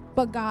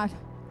 But God.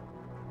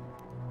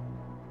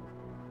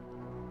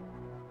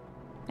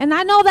 And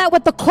I know that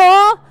with the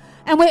call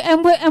and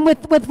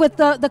with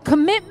the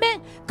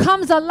commitment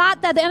comes a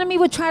lot that the enemy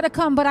would try to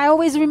come. But I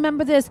always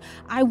remember this.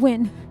 I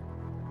win.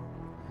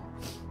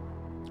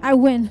 I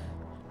win.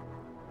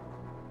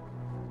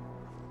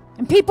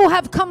 And people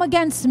have come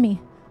against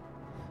me.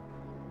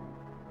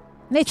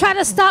 They try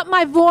to stop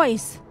my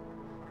voice.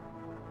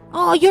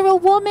 Oh, you're a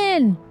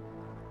woman.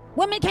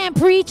 Women can't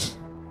preach.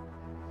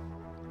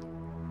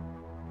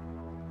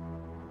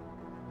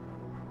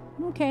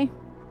 Okay.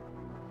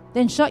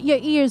 Then shut your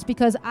ears,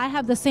 because I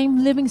have the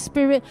same living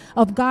spirit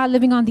of God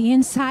living on the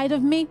inside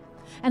of me.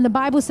 And the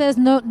Bible says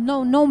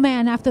no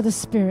man after the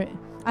spirit,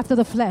 after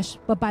the flesh,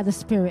 but by the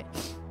spirit.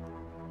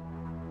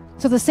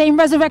 So the same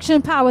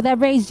resurrection power that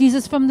raised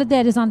Jesus from the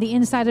dead is on the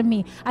inside of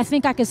me. I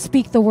think I can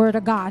speak the word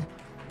of God.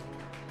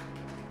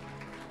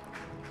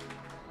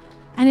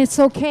 And it's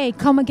okay.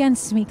 Come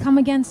against me. Come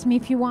against me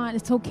if you want.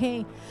 It's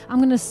okay. I'm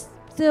going to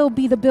still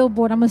be the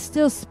billboard. I'm going to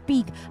still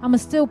speak. I'm going to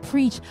still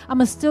preach. I'm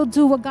going to still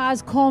do what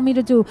God's called me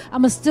to do.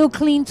 I'm going to still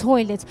clean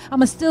toilets. I'm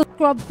going to still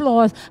scrub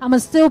floors. I'm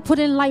going to still put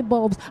in light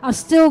bulbs. I'm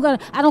still going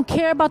to, I don't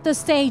care about the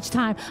stage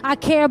time. I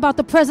care about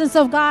the presence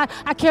of God.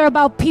 I care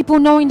about people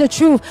knowing the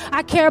truth.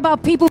 I care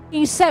about people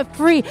being set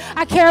free.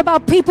 I care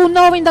about people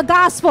knowing the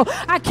gospel.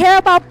 I care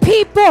about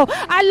people.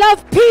 I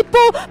love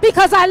people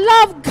because I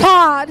love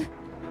God.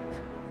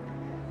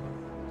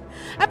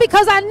 And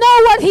because I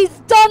know what he's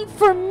done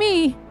for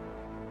me,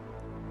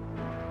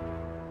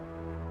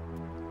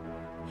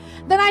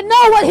 then I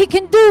know what he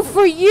can do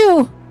for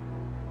you.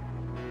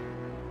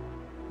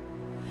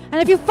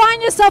 And if you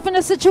find yourself in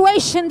a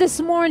situation this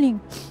morning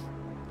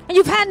and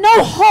you've had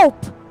no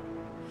hope,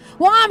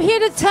 well, I'm here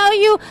to tell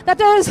you that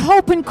there is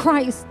hope in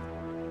Christ.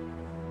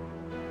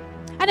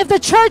 And if the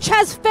church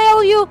has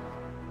failed you,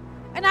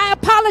 and I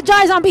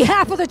apologize on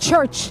behalf of the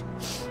church,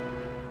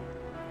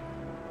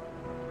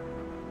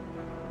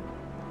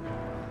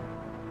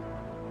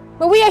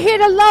 but we are here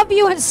to love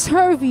you and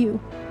serve you.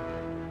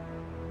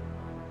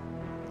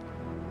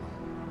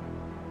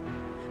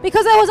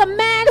 Because there was a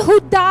man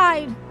who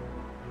died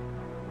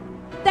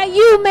that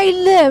you may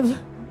live.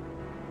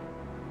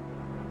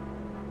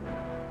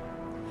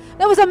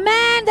 There was a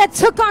man that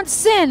took on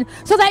sin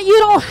so that you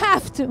don't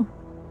have to.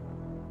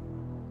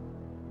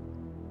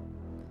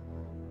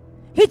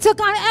 He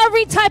took on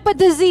every type of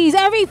disease,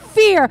 every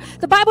fear.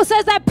 The Bible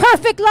says that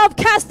perfect love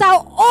casts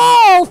out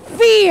all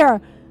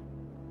fear.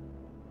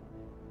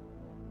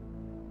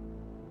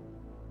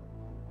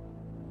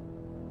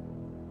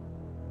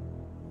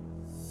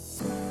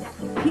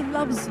 He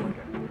loves you.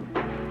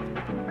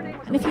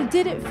 And if he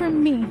did it for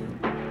me,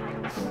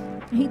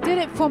 he did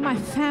it for my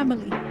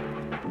family,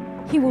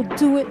 he will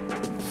do it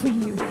for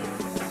you.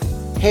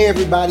 Hey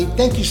everybody,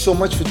 thank you so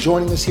much for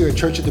joining us here at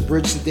Church of the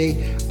Bridge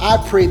today. I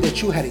pray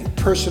that you had a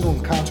personal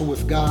encounter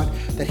with God,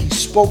 that he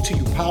spoke to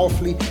you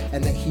powerfully,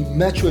 and that he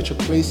met you at your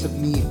place of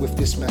need with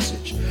this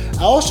message.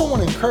 I also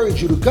want to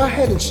encourage you to go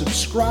ahead and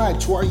subscribe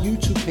to our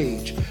YouTube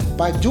page.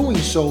 By doing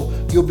so,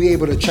 you'll be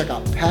able to check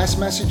out past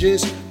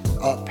messages,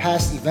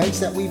 past events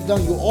that we've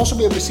done. You'll also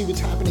be able to see what's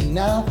happening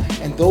now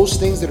and those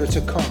things that are to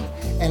come.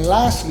 And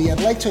lastly, I'd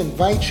like to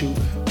invite you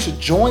to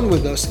join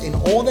with us in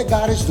all that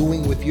God is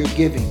doing with your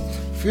giving.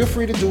 Feel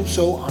free to do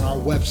so on our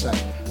website.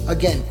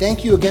 Again,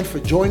 thank you again for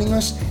joining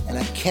us, and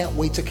I can't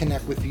wait to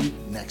connect with you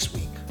next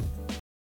week.